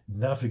lake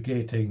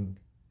navigating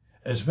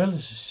as well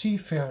as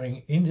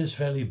seafaring Indus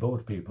Valley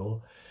boat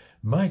people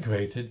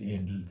migrated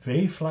in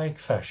wave-like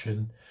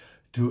fashion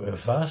to a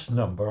vast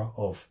number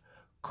of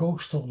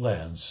coastal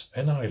lands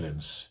and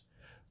islands,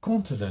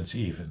 continents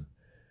even,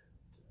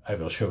 I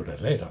will show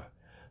that later,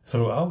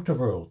 throughout the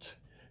world,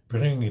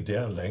 bringing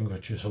their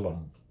languages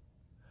along.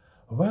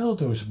 While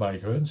those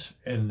migrants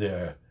and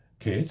their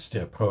kids,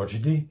 their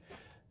progeny,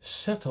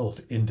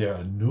 settled in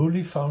their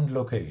newly found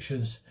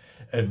locations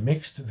and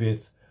mixed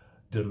with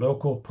the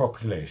local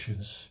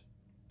populations,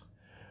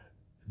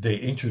 they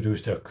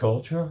introduced their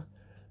culture,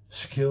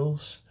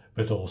 skills,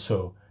 but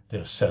also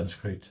their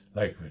Sanskrit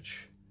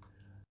language.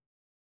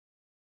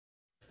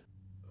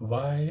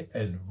 Why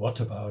and what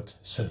about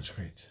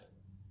Sanskrit?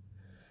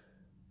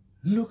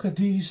 Look at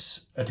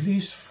these at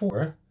least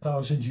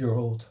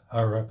 4,000-year-old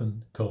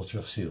Harappan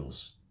culture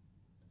seals.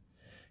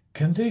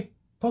 Can they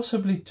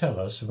possibly tell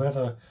us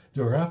whether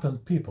the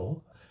Harappan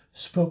people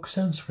spoke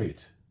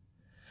Sanskrit?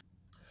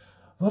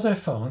 What I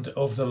found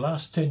over the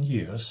last 10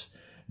 years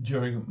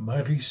during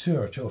my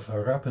research of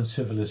Harappan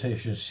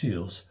civilization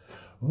seals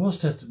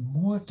was that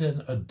more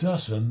than a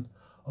dozen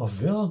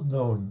of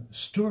well-known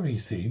story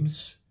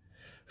themes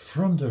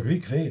from the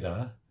Rig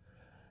Veda,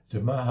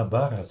 the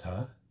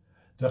Mahabharata,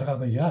 the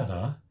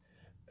Ramayana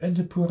and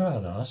the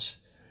Puranas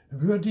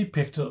were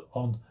depicted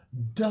on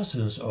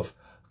dozens of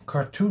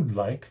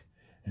cartoon-like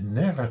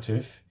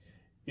narrative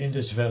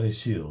Indus Valley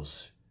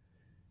seals.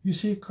 You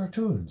see,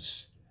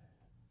 cartoons.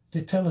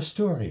 They tell a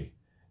story.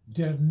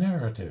 They're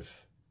narrative.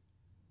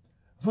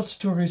 What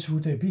stories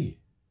would they be?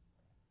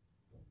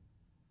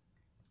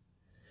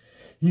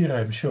 Here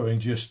I'm showing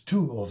just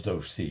 2 of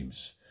those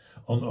themes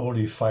on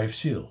only 5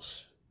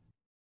 seals.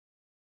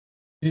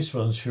 This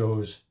one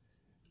shows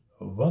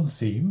one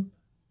theme,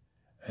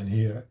 and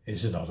here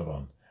is another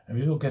one, and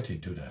we will get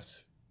into that.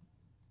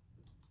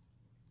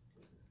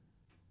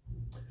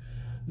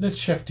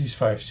 Let's check these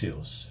 5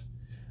 seals.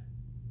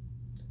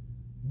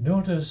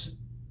 Notice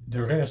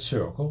the red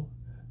circle,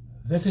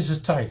 that is a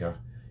tiger.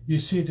 You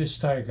see this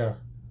tiger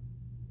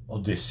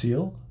on this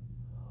seal,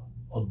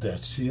 on that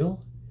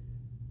seal,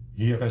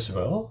 here as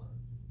well.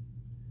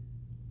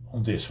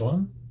 on this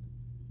one.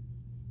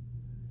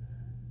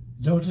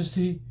 Notice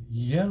the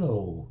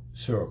yellow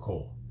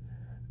circle.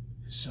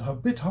 It's a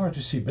bit hard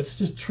to see, but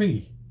it's a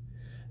tree.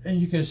 And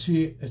you can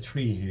see a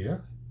tree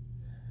here,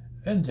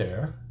 and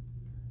there,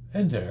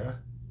 and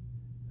there,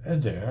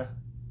 and there.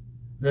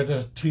 There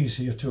are trees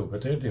here too,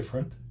 but they're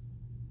different.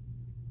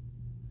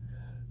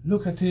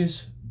 Look at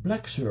this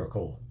black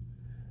circle,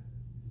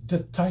 the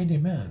tiny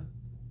man.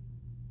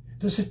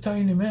 There's a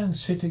tiny man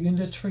sitting in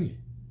the tree.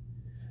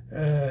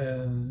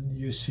 And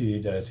you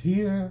see that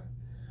here,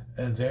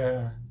 and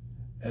there,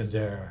 and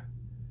there,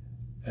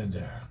 and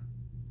there.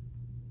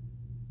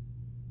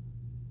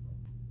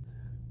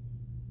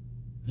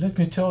 Let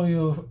me tell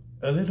you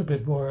a little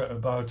bit more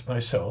about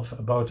myself,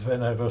 about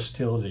when I was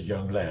still a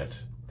young lad.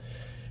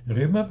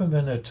 Remember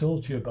when I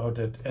told you about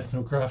that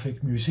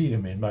ethnographic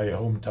museum in my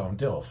hometown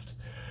Delft,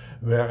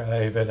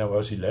 where when I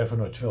was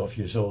 11 or 12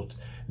 years old,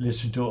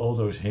 listened to all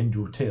those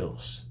Hindu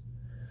tales?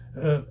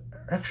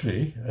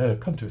 Actually,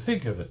 come to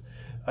think of it,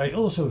 I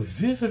also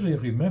vividly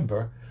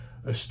remember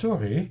a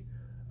story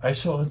I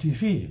saw on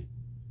TV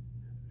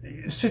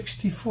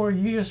 64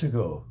 years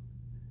ago.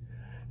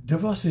 There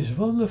was this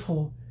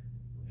wonderful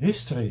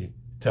history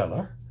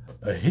teller,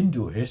 a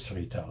Hindu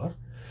history teller,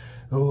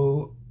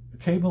 who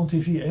came on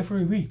TV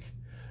every week,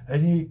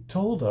 and he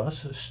told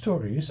us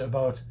stories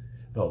about,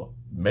 well,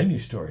 many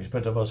stories,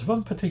 but there was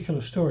one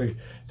particular story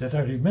that I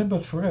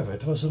remembered forever.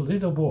 It was a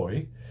little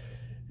boy.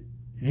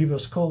 He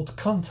was called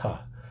Kanta,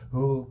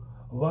 who,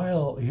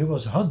 while he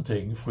was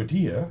hunting for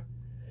deer,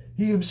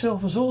 he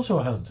himself was also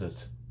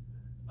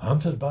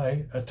hunted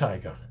by a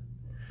tiger.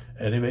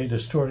 Anyway, the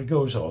story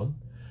goes on,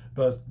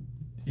 but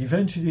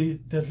eventually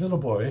that little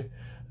boy,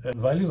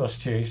 while he was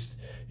chased,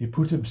 he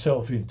put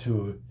himself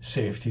into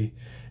safety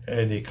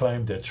and he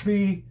climbed a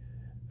tree,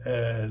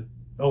 and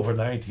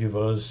overnight he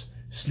was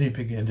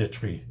sleeping in the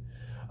tree.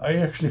 I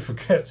actually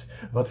forget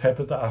what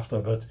happened after,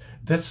 but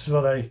that's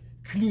what I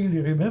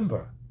clearly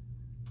remember.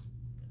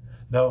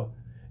 Now,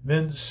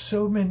 when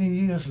so many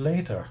years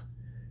later,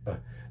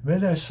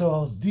 when I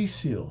saw these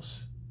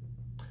seals,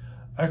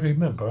 I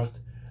remembered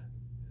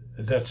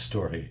that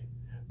story,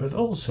 but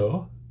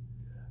also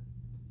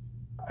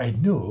I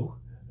knew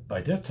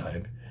by that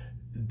time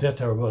that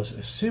there was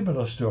a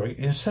similar story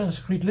in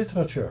Sanskrit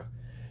literature,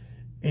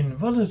 in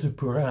one of the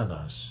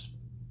Puranas.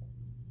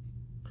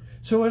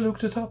 So I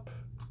looked it up.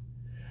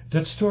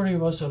 That story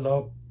was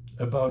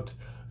about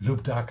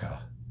Lubdaka.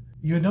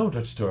 You know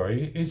that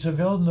story. It's a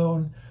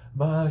well-known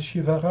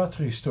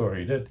Mahashivaratri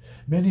story that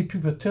many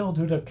people tell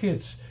to their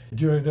kids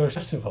during those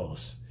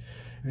festivals.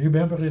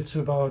 Remember, it's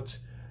about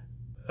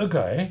a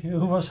guy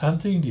who was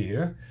hunting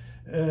deer,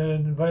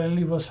 and while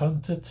he was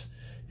hunted,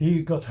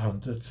 he got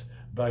hunted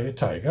by a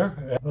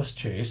tiger, was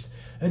chased,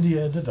 and he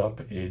ended up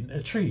in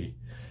a tree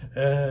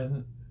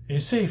and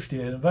in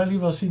safety. And while he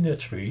was in that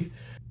tree,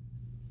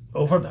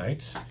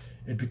 overnight,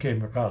 it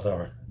became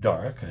rather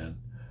dark and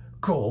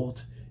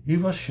cold. He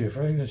was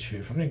shivering and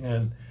shivering,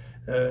 and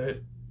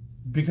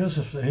because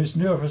of his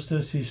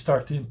nervousness, he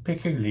started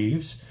picking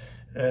leaves,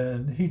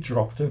 and he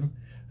dropped them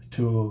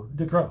to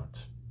the ground.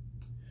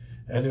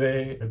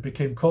 Anyway, it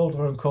became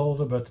colder and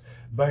colder, but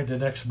by the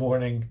next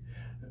morning,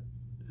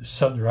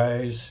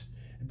 sunrise,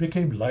 it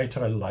became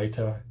lighter and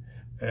lighter,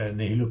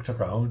 and he looked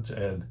around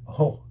and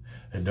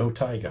no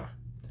tiger.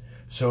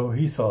 So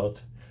he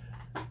thought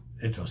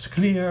it was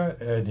clear,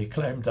 and he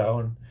climbed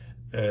down,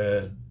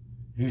 and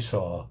he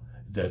saw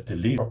that the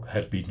leaves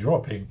had been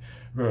dropping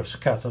were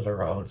scattered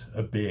around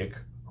a big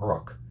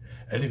rock.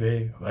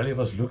 Anyway, while he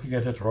was looking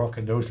at that rock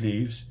and those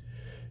leaves,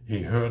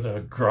 he heard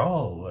a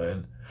growl,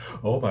 and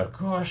oh my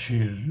gosh,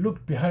 he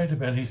looked behind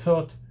him and he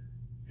thought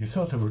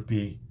it would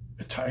be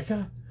a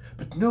tiger,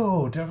 but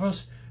no, there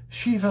was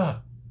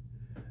Shiva.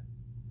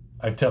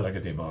 I'm telling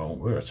it in my own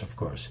words, of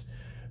course.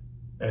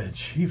 And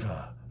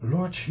Shiva,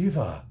 Lord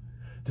Shiva,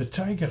 the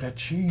tiger had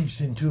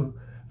changed into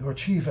Lord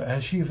Shiva,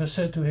 and Shiva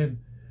said to him,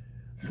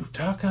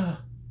 Lutaka,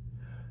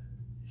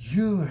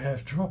 you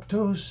have dropped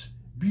those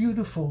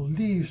beautiful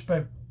leaves,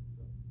 my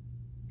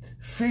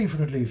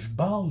favorite leaves,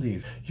 Baal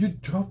leaves. You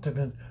dropped them,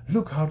 and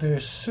look how they're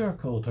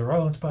circled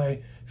around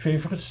my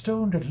favorite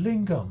stone, that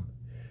lingam.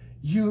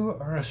 You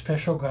are a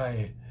special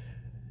guy.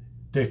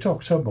 They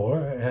talked some more,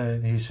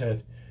 and he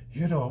said,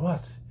 you know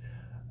what?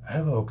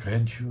 I will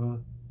grant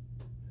you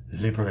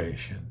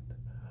liberation,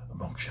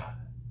 moksha.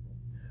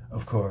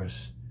 Of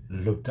course,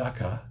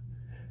 Lubdaka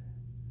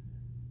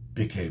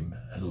became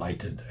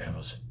enlightened and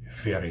was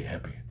very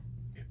happy.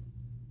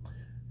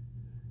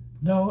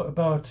 Now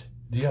about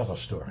the other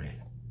story.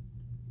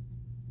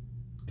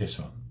 This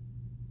one.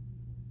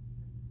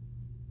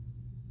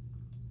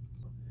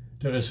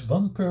 There is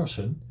one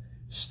person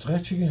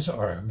stretching his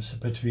arms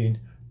between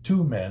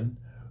two men,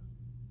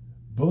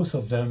 both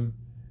of them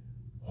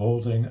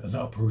holding an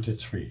uprooted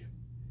tree.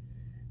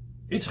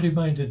 It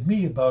reminded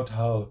me about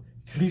how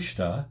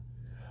Krishna,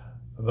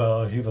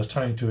 while he was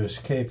trying to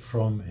escape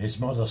from his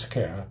mother's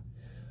care,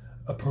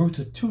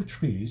 uprooted two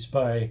trees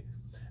by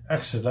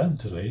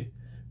accidentally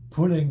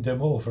pulling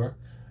them over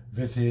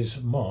with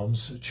his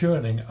mom's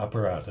churning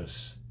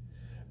apparatus.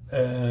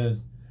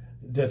 and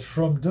that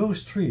from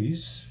those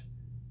trees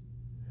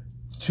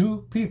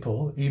two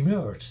people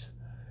emerged,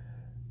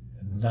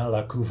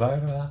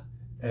 Nalakuvara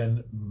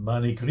and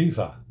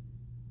Manigriva.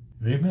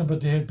 Remember,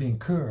 they had been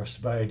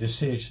cursed by the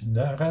sage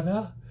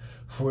Narada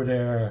for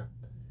their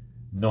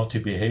naughty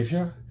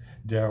behavior,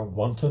 their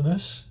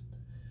wantonness.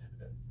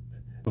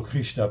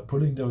 Krishna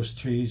pulling those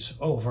trees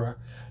over,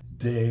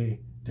 they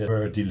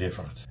were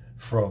delivered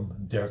from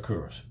their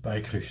curse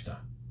by Krishna.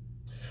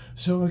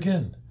 So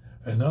again,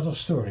 another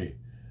story,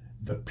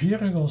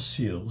 appearing on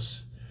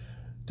seals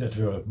that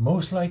were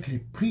most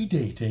likely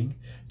predating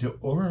the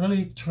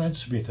orally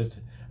transmitted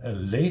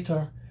and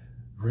later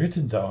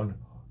written down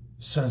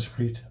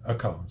Sanskrit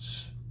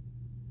accounts.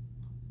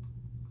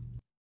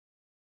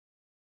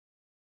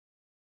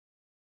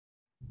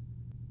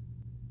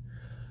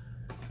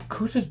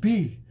 Could it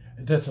be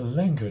that the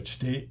language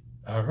the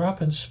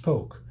Harappan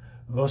spoke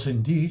was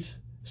indeed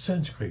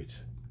Sanskrit?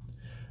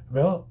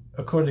 Well,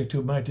 according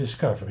to my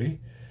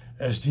discovery,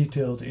 as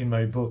detailed in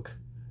my book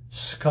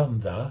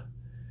Skanda,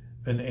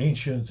 an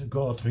ancient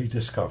god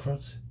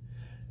rediscovered,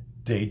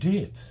 they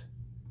did.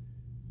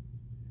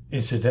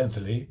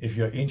 Incidentally, if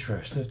you're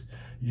interested,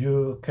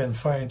 you can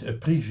find a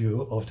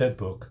preview of that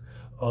book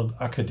on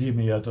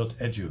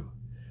academia.edu.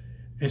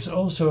 It's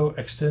also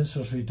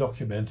extensively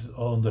documented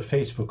on the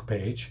Facebook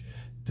page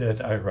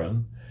that I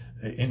run,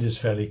 Indus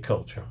Valley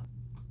Culture.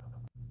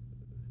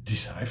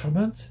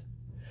 Decipherment?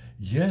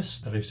 Yes,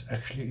 there is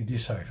actually a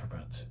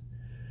decipherment.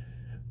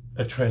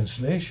 A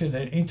translation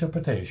and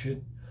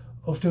interpretation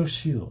of those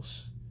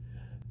seals.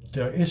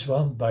 There is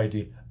one by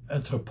the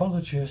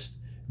anthropologist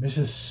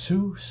Mrs.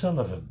 Sue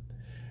Sullivan,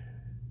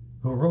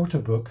 who wrote a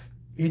book,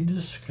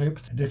 Indus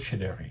Script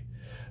Dictionary.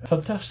 A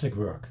fantastic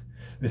work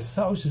with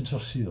thousands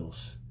of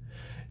seals.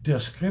 Their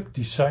script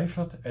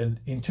deciphered and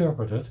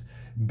interpreted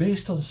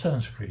based on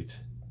Sanskrit.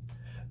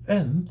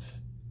 And,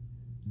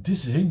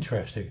 this is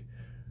interesting,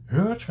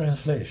 her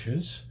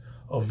translations,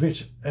 of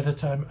which at the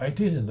time I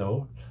didn't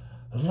know,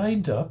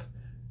 lined up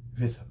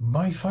with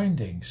my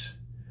findings.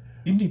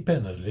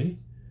 Independently,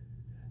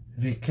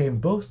 we came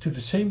both to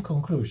the same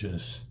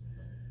conclusions.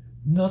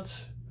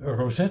 Not a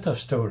Rosetta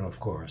Stone, of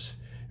course,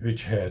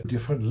 which had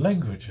different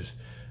languages,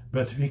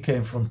 but we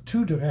came from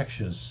two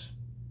directions.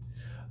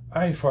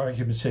 I, for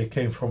argument's sake,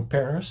 came from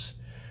Paris,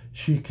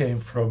 she came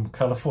from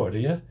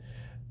California,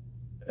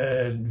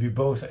 and we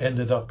both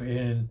ended up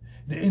in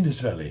the Indus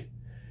Valley.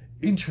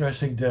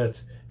 Interesting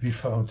that we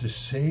found the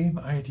same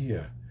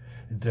idea,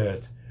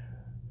 that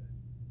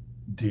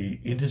the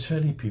Indus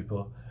Valley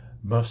people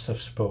must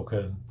have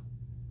spoken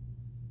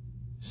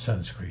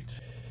Sanskrit.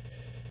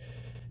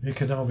 We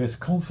can now with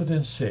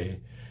confidence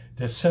say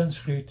that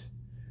Sanskrit,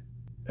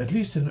 at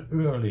least in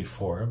early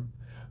form,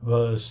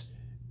 was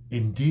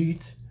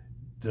indeed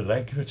the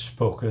language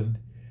spoken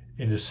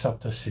in the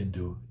Sapta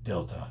Sindhu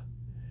Delta.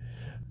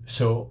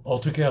 So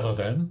altogether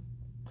then,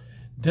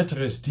 that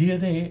there is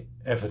DNA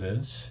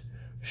evidence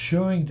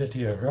showing that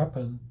the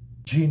Harappan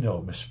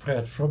genome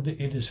spread from the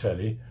Indus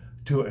Valley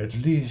to at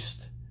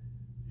least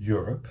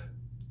Europe,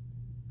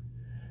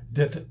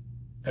 that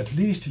at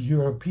least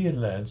European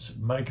lands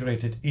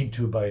migrated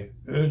into by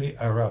early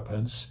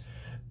Harappans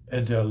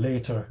and their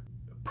later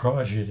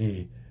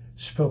progeny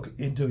spoke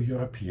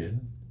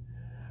Indo-European,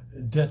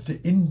 that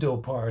the Indo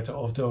part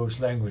of those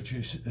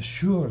languages is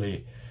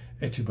surely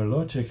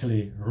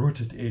etymologically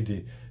rooted in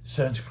the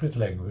Sanskrit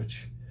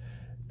language,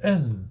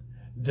 and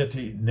that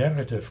the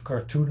narrative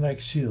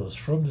cartoon-like seals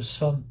from the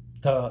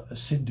Sapta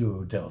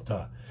Sindhu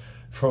Delta,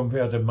 from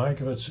where the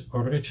migrants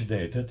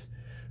originated,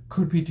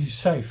 could be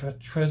deciphered,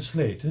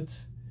 translated,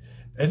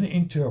 and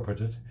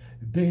interpreted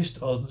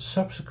based on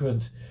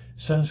subsequent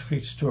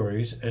Sanskrit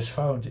stories as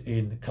found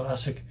in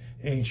classic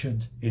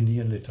ancient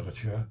Indian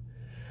literature.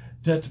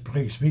 That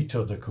brings me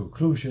to the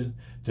conclusion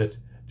that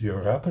the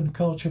Harappan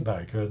culture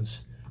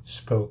migrants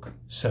spoke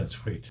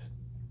Sanskrit.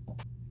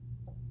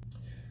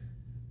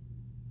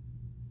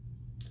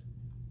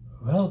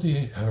 While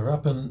the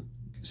Harappan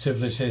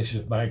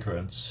civilization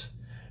migrants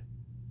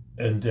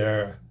and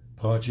their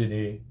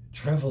progeny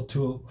traveled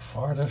to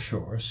farther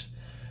shores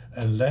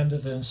and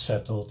landed and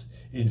settled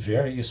in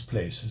various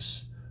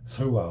places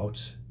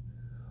throughout,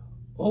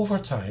 over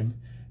time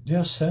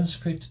their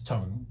Sanskrit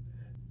tongue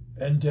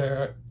and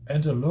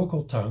the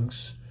local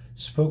tongues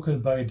spoken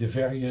by the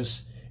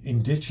various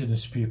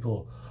indigenous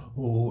people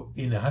who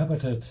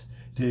inhabited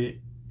the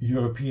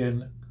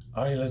European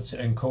islands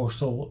and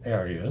coastal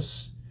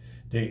areas,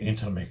 they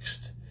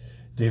intermixed.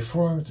 They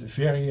formed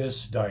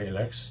various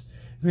dialects,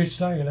 which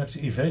dialects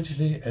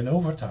eventually and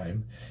over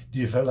time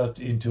developed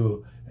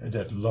into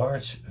that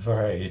large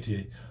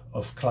variety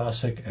of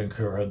classic and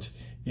current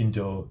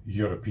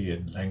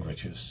Indo-European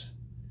languages.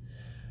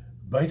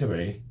 By the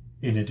way,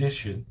 in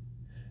addition,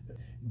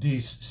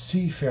 these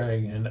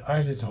seafaring and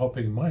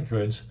island-hopping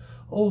migrants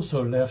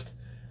also left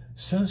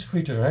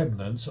Sanskrit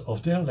remnants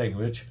of their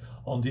language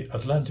on the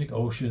Atlantic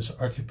Ocean's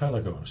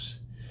archipelagos,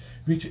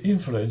 which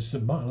influenced the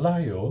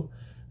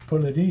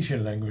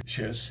Malayo-Polynesian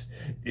languages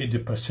in the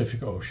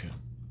Pacific Ocean.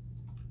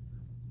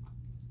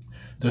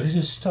 There is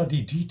a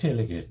study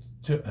detailing it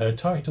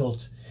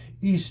titled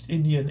East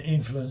Indian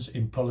Influence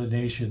in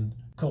Polynesian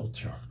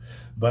Culture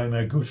by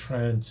my good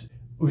friend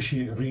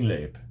Ushi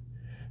Rinleep,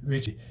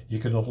 which you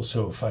can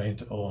also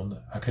find on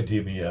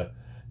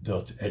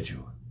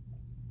academia.edu.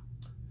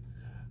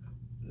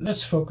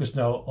 Let's focus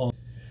now on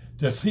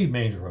the three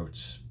main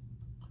routes.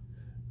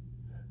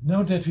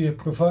 Now that we have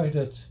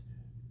provided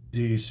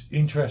these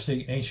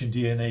interesting ancient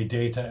DNA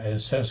data and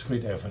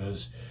Sanskrit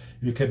evidence,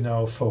 we can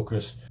now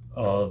focus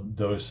on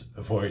those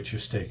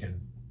voyages taken.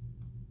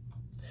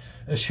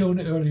 As shown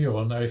earlier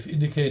on, I've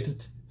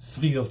indicated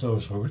three of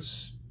those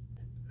routes,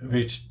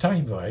 which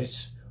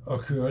time-wise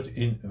occurred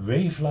in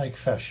wave-like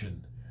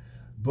fashion,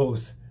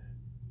 both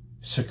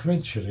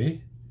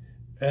sequentially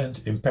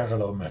and in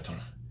parallel matter.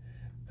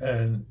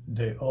 And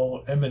they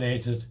all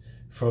emanated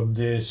from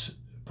this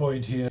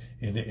point here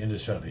in the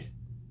Indus Valley.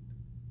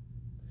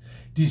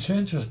 These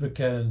ventures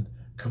began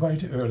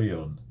quite early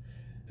on,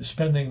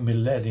 spanning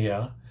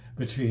millennia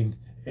between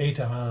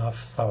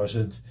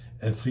 8,500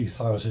 and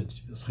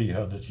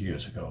 3,300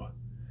 years ago.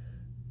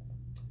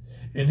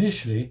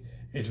 Initially,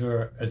 it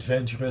were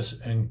adventurous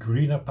and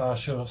greener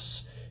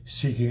pastures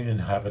seeking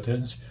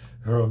inhabitants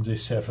from the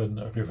Seven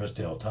Rivers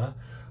Delta,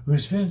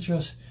 whose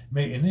ventures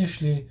may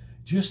initially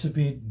just have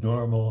been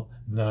normal,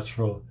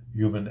 natural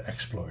human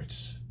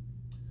exploits.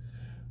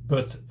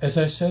 But as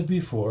I said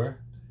before,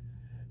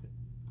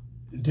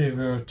 they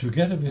were,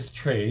 together with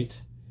trade,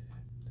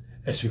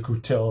 as we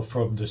could tell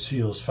from the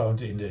seals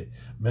found in the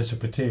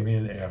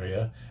Mesopotamian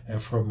area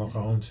and from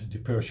around the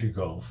Persian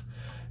Gulf,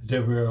 they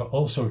were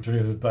also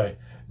driven by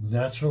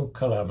natural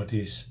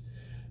calamities,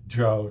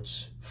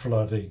 droughts,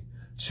 flooding,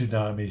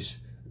 tsunamis,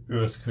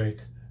 earthquake,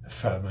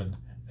 famine,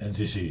 and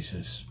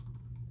diseases.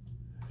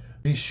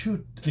 We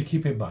should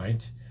keep in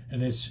mind,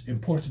 and it's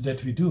important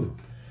that we do,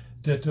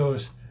 that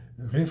those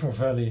river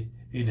valley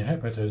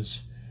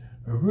inhabitants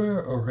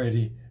were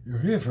already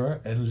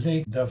river and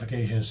lake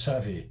navigation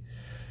savvy.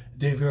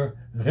 They were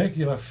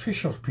regular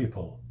fisher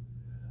people,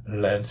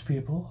 land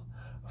people,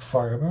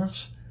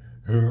 farmers,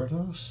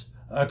 herders,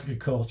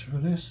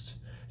 agriculturalists.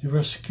 They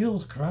were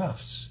skilled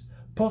crafts,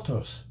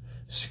 potters,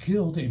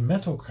 skilled in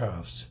metal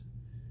crafts,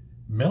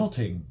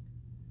 melting,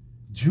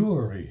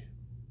 jewelry.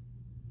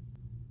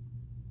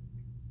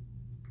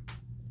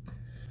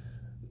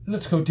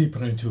 Let's go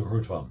deeper into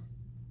Route 1.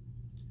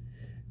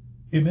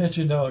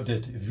 Imagine now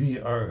that we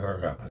are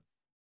Harappan.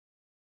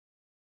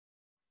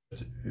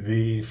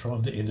 We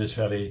from the Indus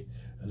Valley,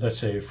 let's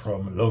say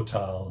from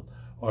Lothal,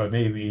 or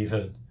maybe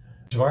even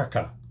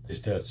Dwarka,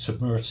 is that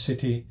submerged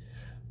city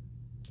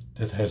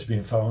that has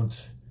been found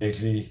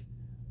lately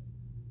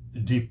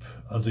deep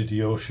under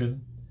the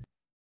ocean.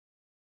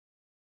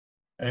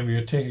 And we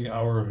are taking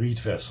our reed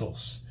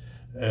vessels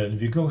and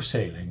we go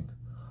sailing,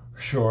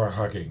 shore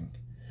hugging.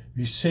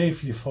 We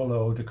safely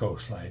follow the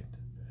coastline.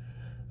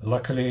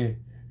 Luckily,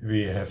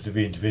 we have the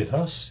wind with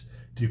us,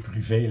 the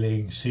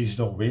prevailing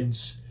seasonal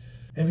winds,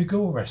 and we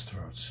go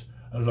westwards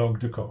along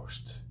the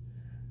coast.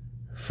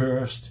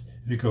 First,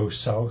 we go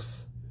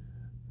south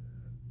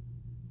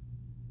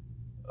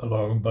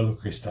along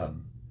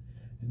Baluchistan,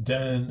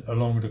 then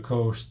along the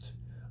coast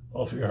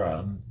of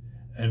Iran,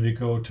 and we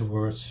go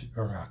towards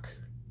Iraq.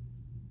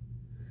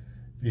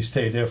 We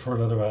stay there for a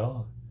little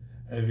while,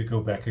 and we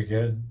go back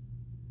again,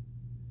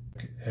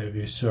 and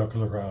we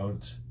circle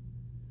around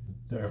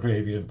the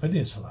Arabian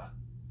Peninsula.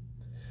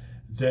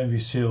 Then we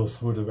sail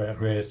through the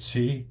Red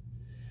Sea,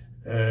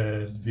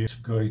 and we're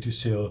going to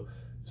sail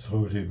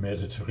through the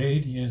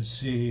Mediterranean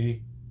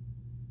Sea.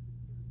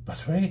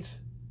 But wait,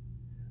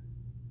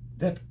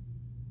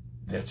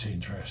 that's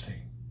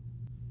interesting.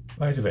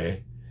 By the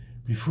way,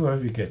 before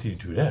we get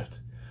into that,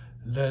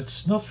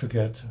 let's not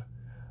forget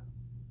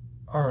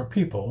our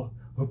people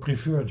who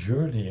prefer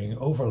journeying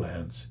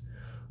overland,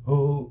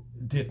 who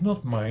did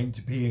not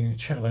mind being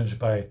challenged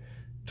by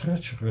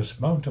treacherous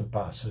mountain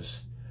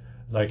passes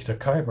like the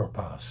Khyber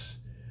Pass,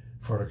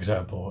 for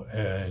example,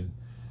 and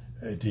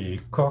the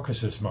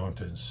Caucasus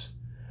Mountains.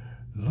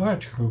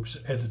 Large groups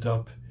ended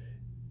up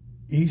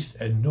east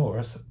and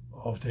north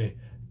of the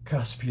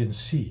Caspian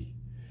Sea,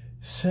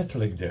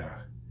 settling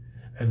there,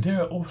 and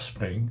their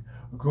offspring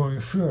going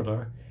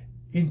further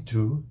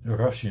into the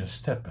Russian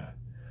steppe.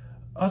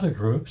 Other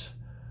groups,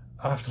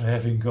 after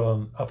having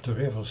gone up the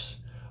rivers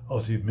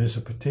of the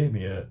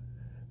Mesopotamia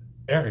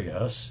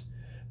areas,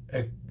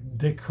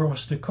 they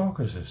crossed the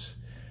Caucasus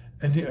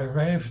and they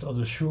arrived on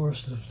the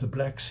shores of the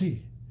Black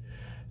Sea.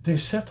 They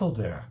settled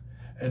there,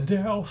 and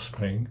their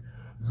offspring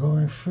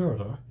going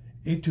further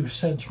into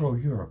Central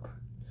Europe.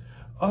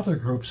 Other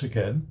groups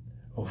again,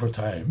 over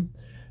time,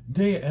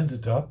 they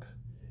ended up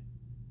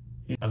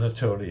in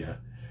Anatolia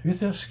with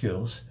their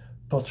skills,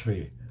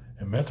 pottery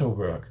and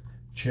metalwork,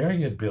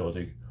 chariot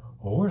building,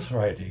 horse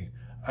riding,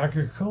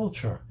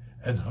 agriculture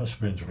and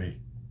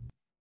husbandry.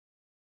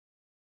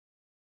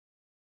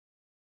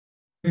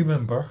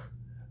 Remember,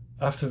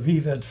 after we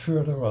went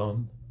further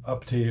on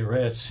up the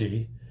Red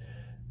Sea,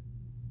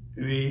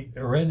 we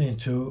ran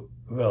into,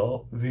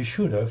 well, we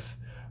should have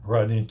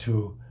run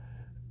into,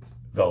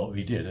 well,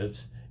 we did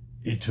it,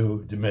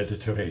 into the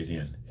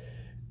Mediterranean.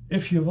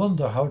 If you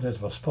wonder how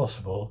that was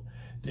possible,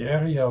 the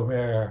area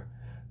where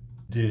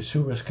the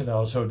Suez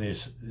Canal zone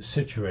is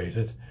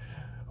situated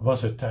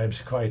was at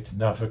times quite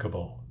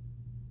navigable.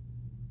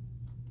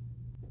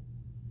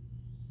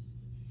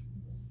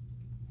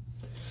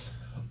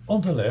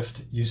 On the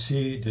left you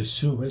see the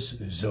Suez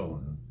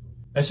zone,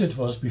 as it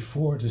was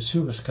before the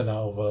Suez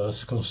Canal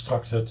was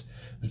constructed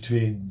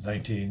between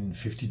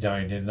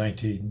 1959 and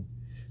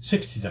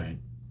 1969.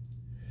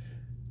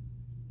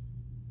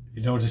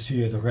 You notice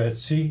here the Red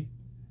Sea,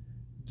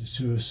 the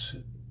Suez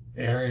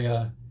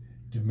area,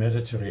 the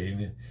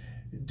Mediterranean.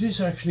 This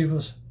actually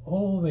was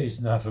always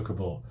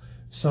navigable,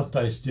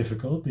 sometimes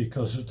difficult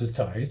because of the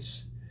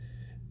tides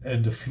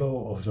and the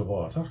flow of the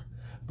water,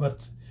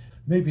 but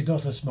maybe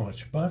not as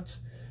much. But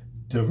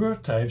there were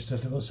times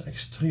that it was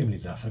extremely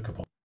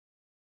navigable.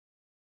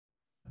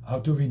 How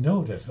do we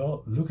know that?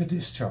 Well, look at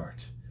this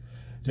chart.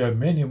 There are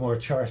many more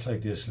charts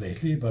like this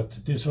lately, but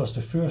this was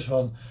the first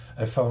one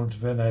I found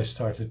when I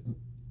started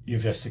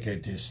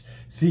investigate this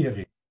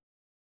theory.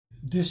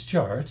 This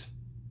chart,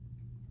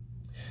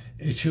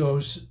 it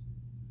shows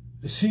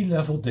sea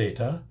level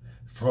data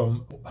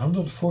from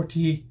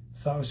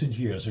 140,000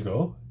 years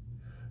ago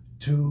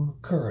to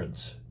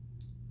current.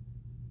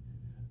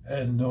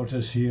 And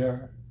notice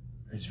here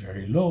it's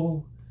very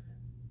low,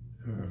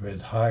 it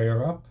went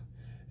higher up,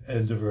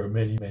 and there were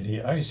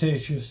many ice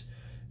ages.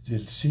 The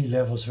sea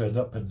levels went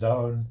up and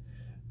down,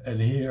 and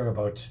here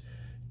about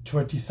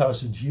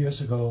 20,000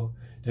 years ago,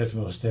 that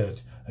was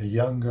that a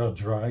younger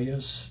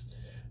Dryas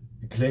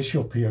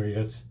glacial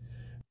period.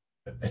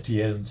 At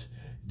the end,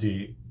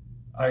 the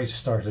ice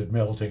started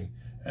melting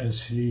and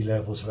sea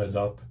levels went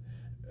up,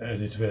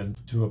 and it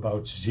went to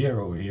about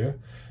zero here,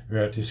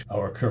 where it is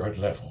our current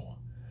level.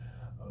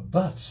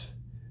 But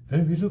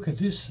when we look at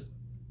this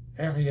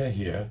area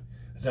here,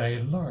 and I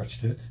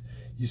enlarged it,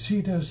 you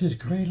see there's this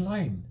gray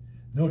line.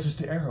 Notice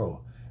the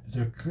arrow.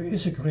 There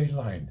is a gray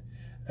line.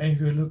 And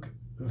if you look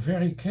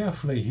very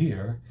carefully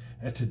here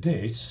at the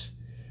dates,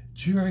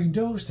 during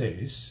those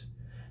days,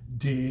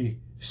 the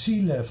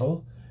sea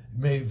level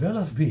may well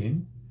have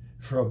been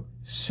from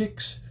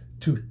 6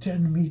 to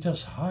 10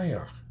 meters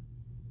higher.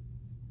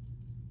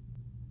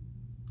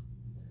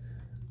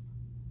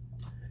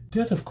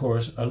 That, of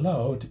course,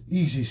 allowed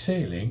easy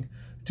sailing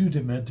to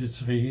the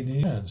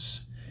Mediterranean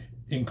lands,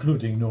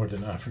 including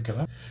Northern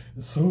Africa,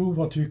 through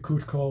what we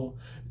could call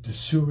the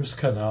Suez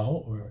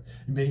Canal, or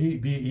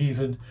maybe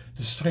even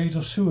the Strait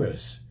of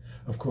Suez.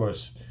 Of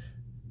course,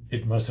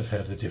 it must have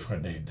had a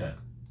different name then.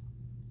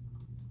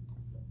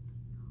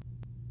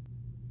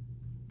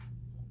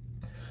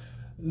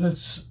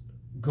 Let's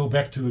go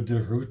back to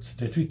the route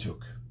that we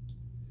took.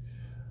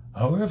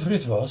 However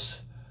it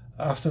was,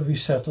 after we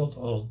settled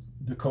on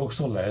the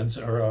coastal lands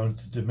around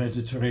the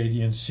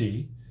Mediterranean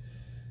Sea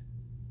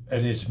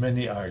and its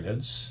many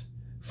islands,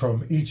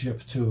 from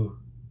Egypt to...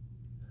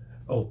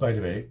 Oh, by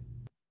the way,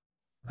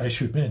 I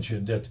should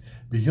mention that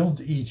beyond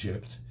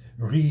Egypt,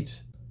 reed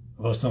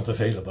was not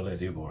available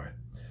anymore.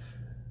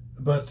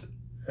 But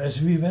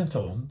as we went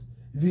on,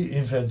 we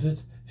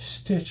invented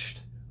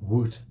stitched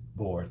wood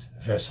board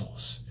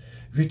vessels,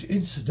 which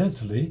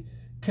incidentally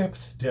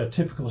kept their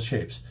typical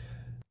shapes.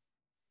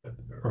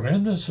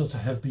 Remnants that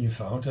have been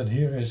found, and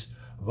here is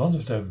one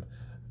of them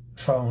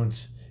found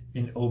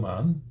in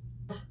Oman.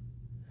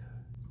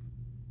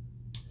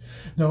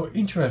 Now,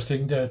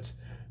 interesting that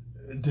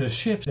the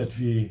ships that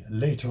we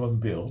later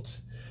on built,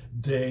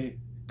 they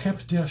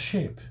kept their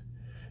shape.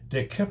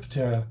 They kept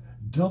their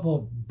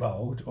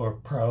double-bowed or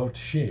proud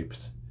shaped.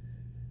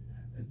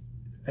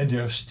 And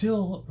they're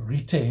still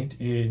retained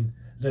in,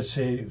 let's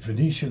say,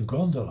 Venetian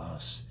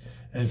gondolas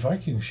and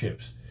Viking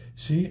ships.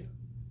 See,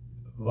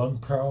 one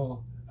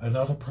prow,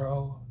 another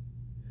prow.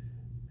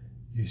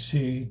 You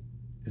see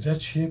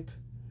that ship,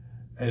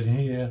 and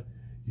here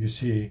you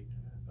see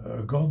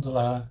a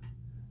gondola,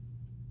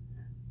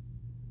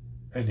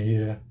 and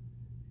here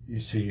you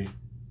see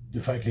the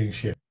Viking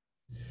ship.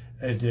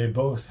 And they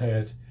both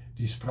had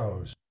these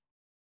prows.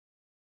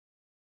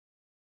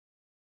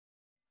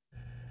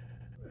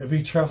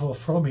 We travel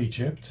from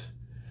Egypt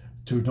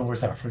to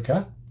North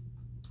Africa,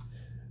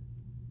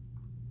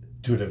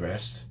 to the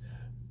west,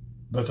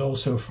 but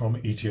also from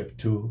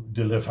Egypt to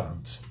the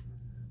Levant,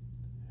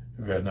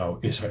 where now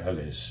Israel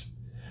is.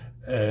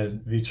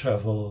 And we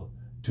travel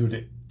to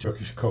the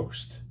Turkish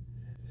coast.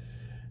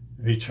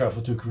 We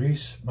travel to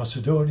Greece,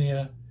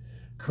 Macedonia,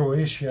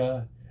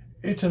 Croatia,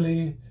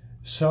 Italy,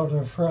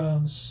 southern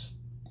France,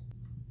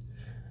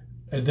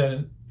 and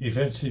then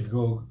eventually we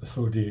go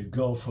through the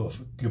Gulf of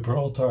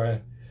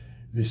Gibraltar,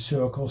 we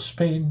circle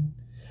Spain,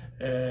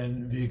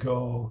 and we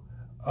go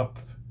up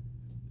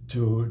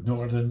to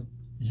northern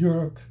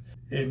Europe,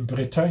 in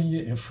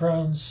Bretagne in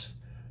France,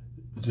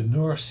 the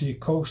North Sea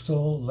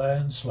coastal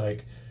lands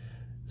like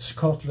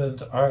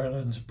Scotland,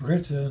 Ireland,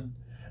 Britain,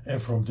 and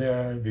from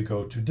there we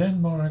go to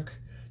Denmark,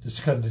 the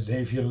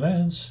Scandinavian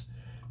lands,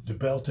 the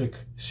Baltic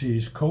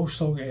Sea's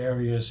coastal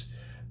areas,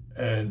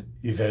 and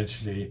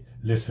eventually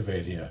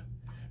Lithuania,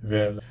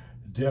 where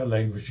their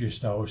language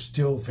is now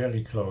still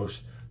very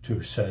close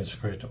to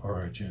Sanskrit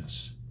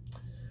origins.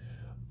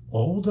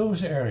 All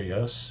those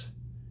areas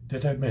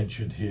that I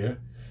mentioned here,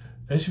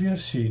 as we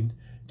have seen,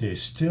 they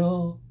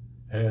still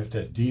have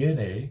that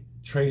DNA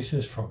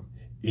traces from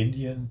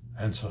Indian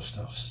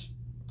ancestors.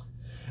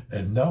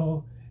 And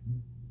now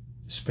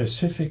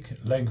specific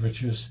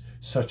languages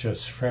such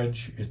as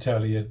French,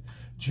 Italian,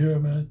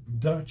 German,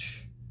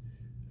 Dutch,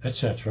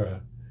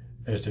 etc.,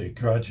 as they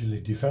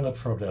gradually develop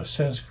from their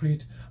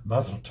Sanskrit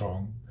mother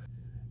tongue,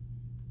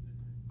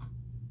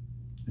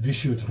 we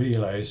should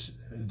realize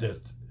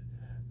that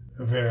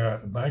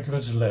where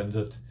migrants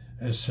landed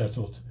and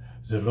settled,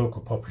 the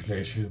local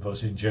population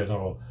was in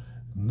general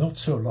not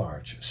so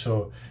large.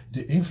 So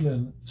the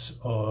influence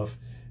of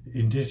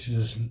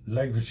indigenous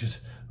languages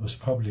was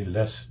probably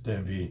less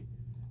than we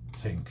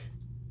think.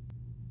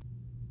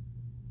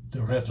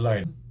 The red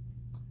line.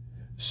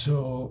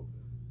 So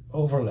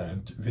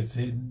overland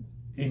within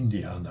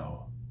India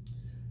now.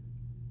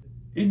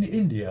 In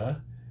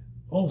India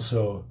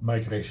also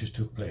migrations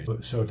took place.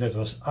 So that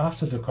was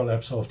after the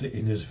collapse of the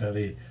Indus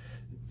Valley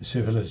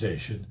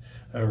civilization,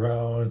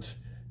 around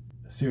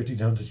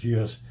 1300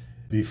 years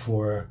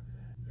before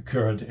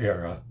current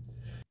era.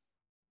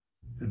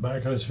 The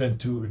migrants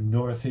went to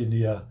North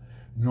India,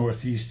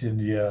 Northeast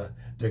India,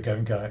 the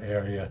Ganga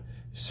area,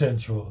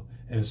 Central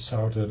and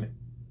Southern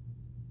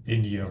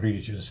Indian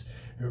regions,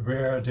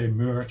 where they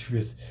merged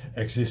with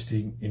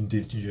existing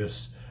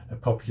indigenous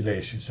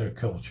populations and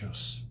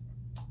cultures.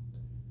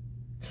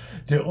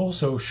 They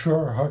also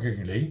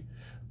shore-huggingly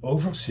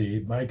oversea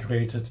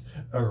migrated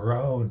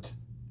around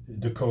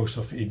the coast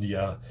of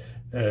India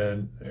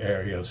and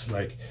areas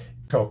like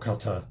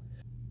Calcutta.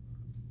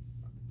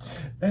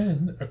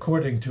 And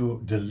according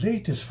to the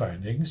latest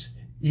findings,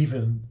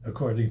 even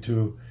according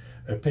to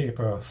a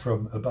paper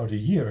from about a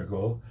year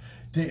ago,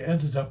 they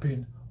ended up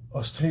in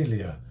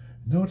Australia.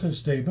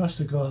 Notice they must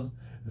have gone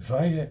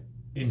via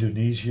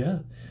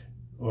Indonesia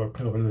or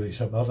probably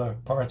some other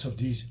parts of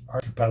these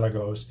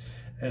archipelagos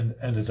and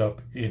ended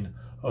up in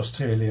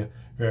Australia,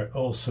 where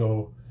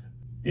also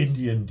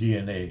Indian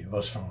DNA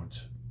was found.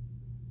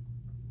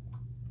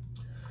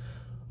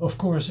 Of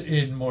course,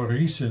 in more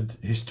recent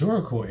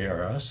historical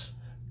eras,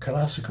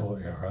 classical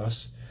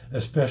eras,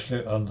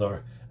 especially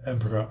under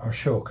Emperor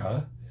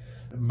Ashoka,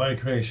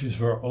 migrations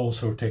were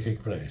also taking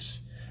place.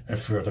 And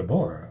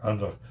furthermore,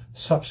 under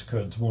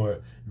subsequent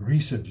more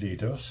recent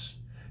leaders,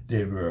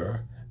 they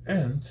were,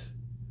 and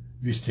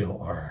we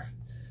still are.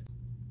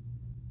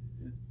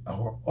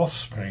 Our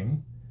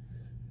offspring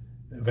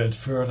went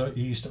further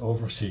east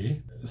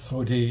oversea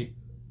through the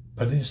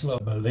peninsula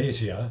of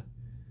Malaysia,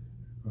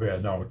 where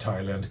now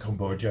Thailand,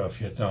 Cambodia,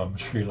 Vietnam,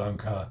 Sri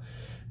Lanka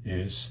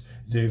is.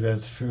 They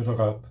went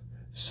further up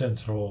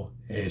Central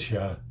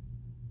Asia,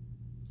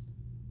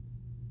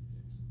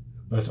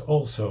 but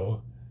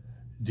also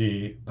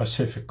the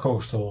Pacific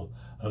coastal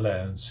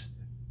lands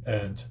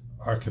and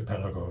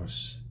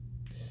archipelagos.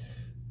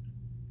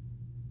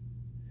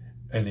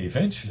 And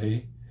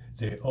eventually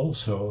they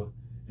also,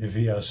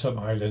 via some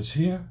islands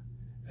here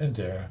and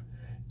there,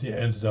 they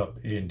ended up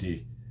in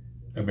the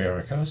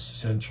Americas,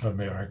 Central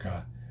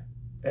America,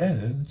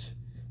 and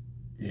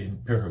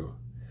in Peru.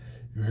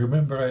 You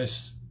remember I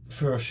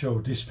first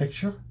showed this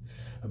picture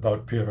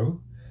about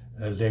Peru,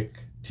 Lake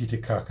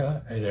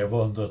Titicaca, and I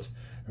wondered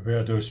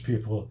where those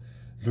people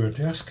learned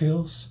their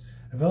skills.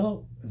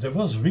 Well, there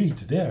was reed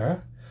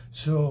there,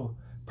 so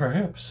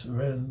perhaps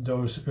when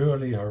those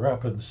early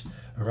Harappans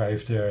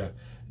arrived there,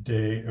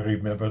 they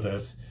remembered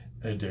that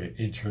and they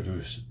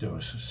introduced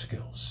those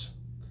skills.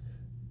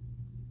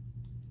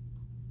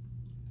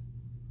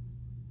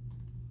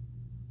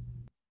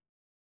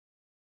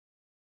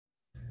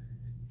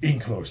 In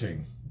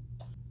closing,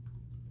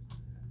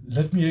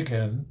 let me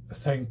again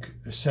thank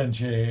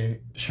Sanjay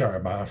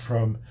Sharma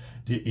from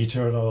the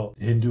Eternal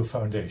Hindu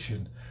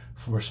Foundation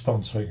for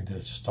sponsoring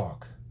this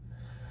talk,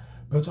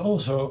 but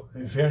also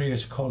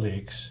various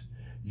colleagues,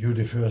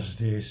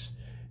 universities,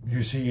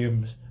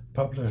 museums,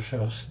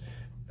 publishers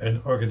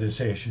and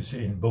organizations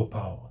in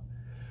Bhopal,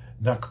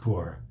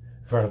 Nagpur,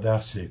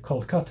 Varanasi,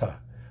 Kolkata,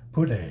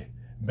 Pune,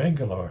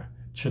 Bangalore,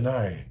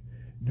 Chennai,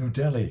 New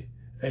Delhi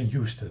and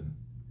Houston.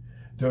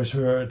 Those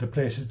were the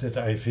places that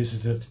I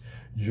visited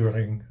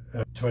during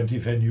a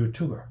 20-venue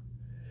tour,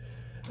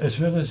 as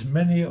well as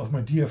many of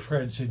my dear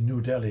friends in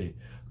New Delhi,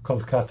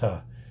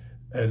 Kolkata,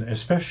 and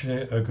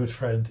especially a good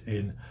friend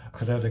in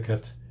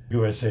Connecticut,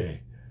 USA.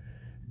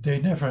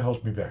 They never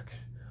held me back.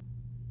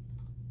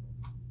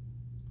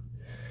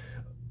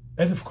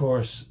 And of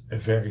course, a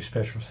very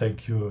special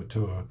thank you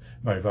to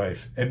my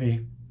wife,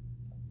 Emmy,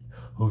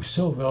 who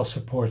so well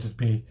supported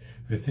me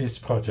with this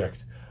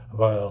project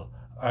while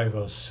I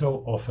was so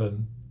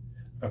often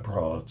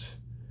abroad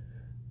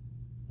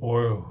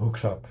or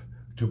hooked up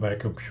to my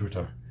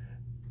computer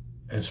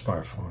and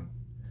smartphone.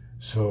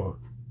 So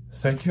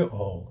thank you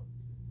all.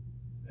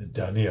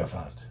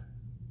 Dhanyavad.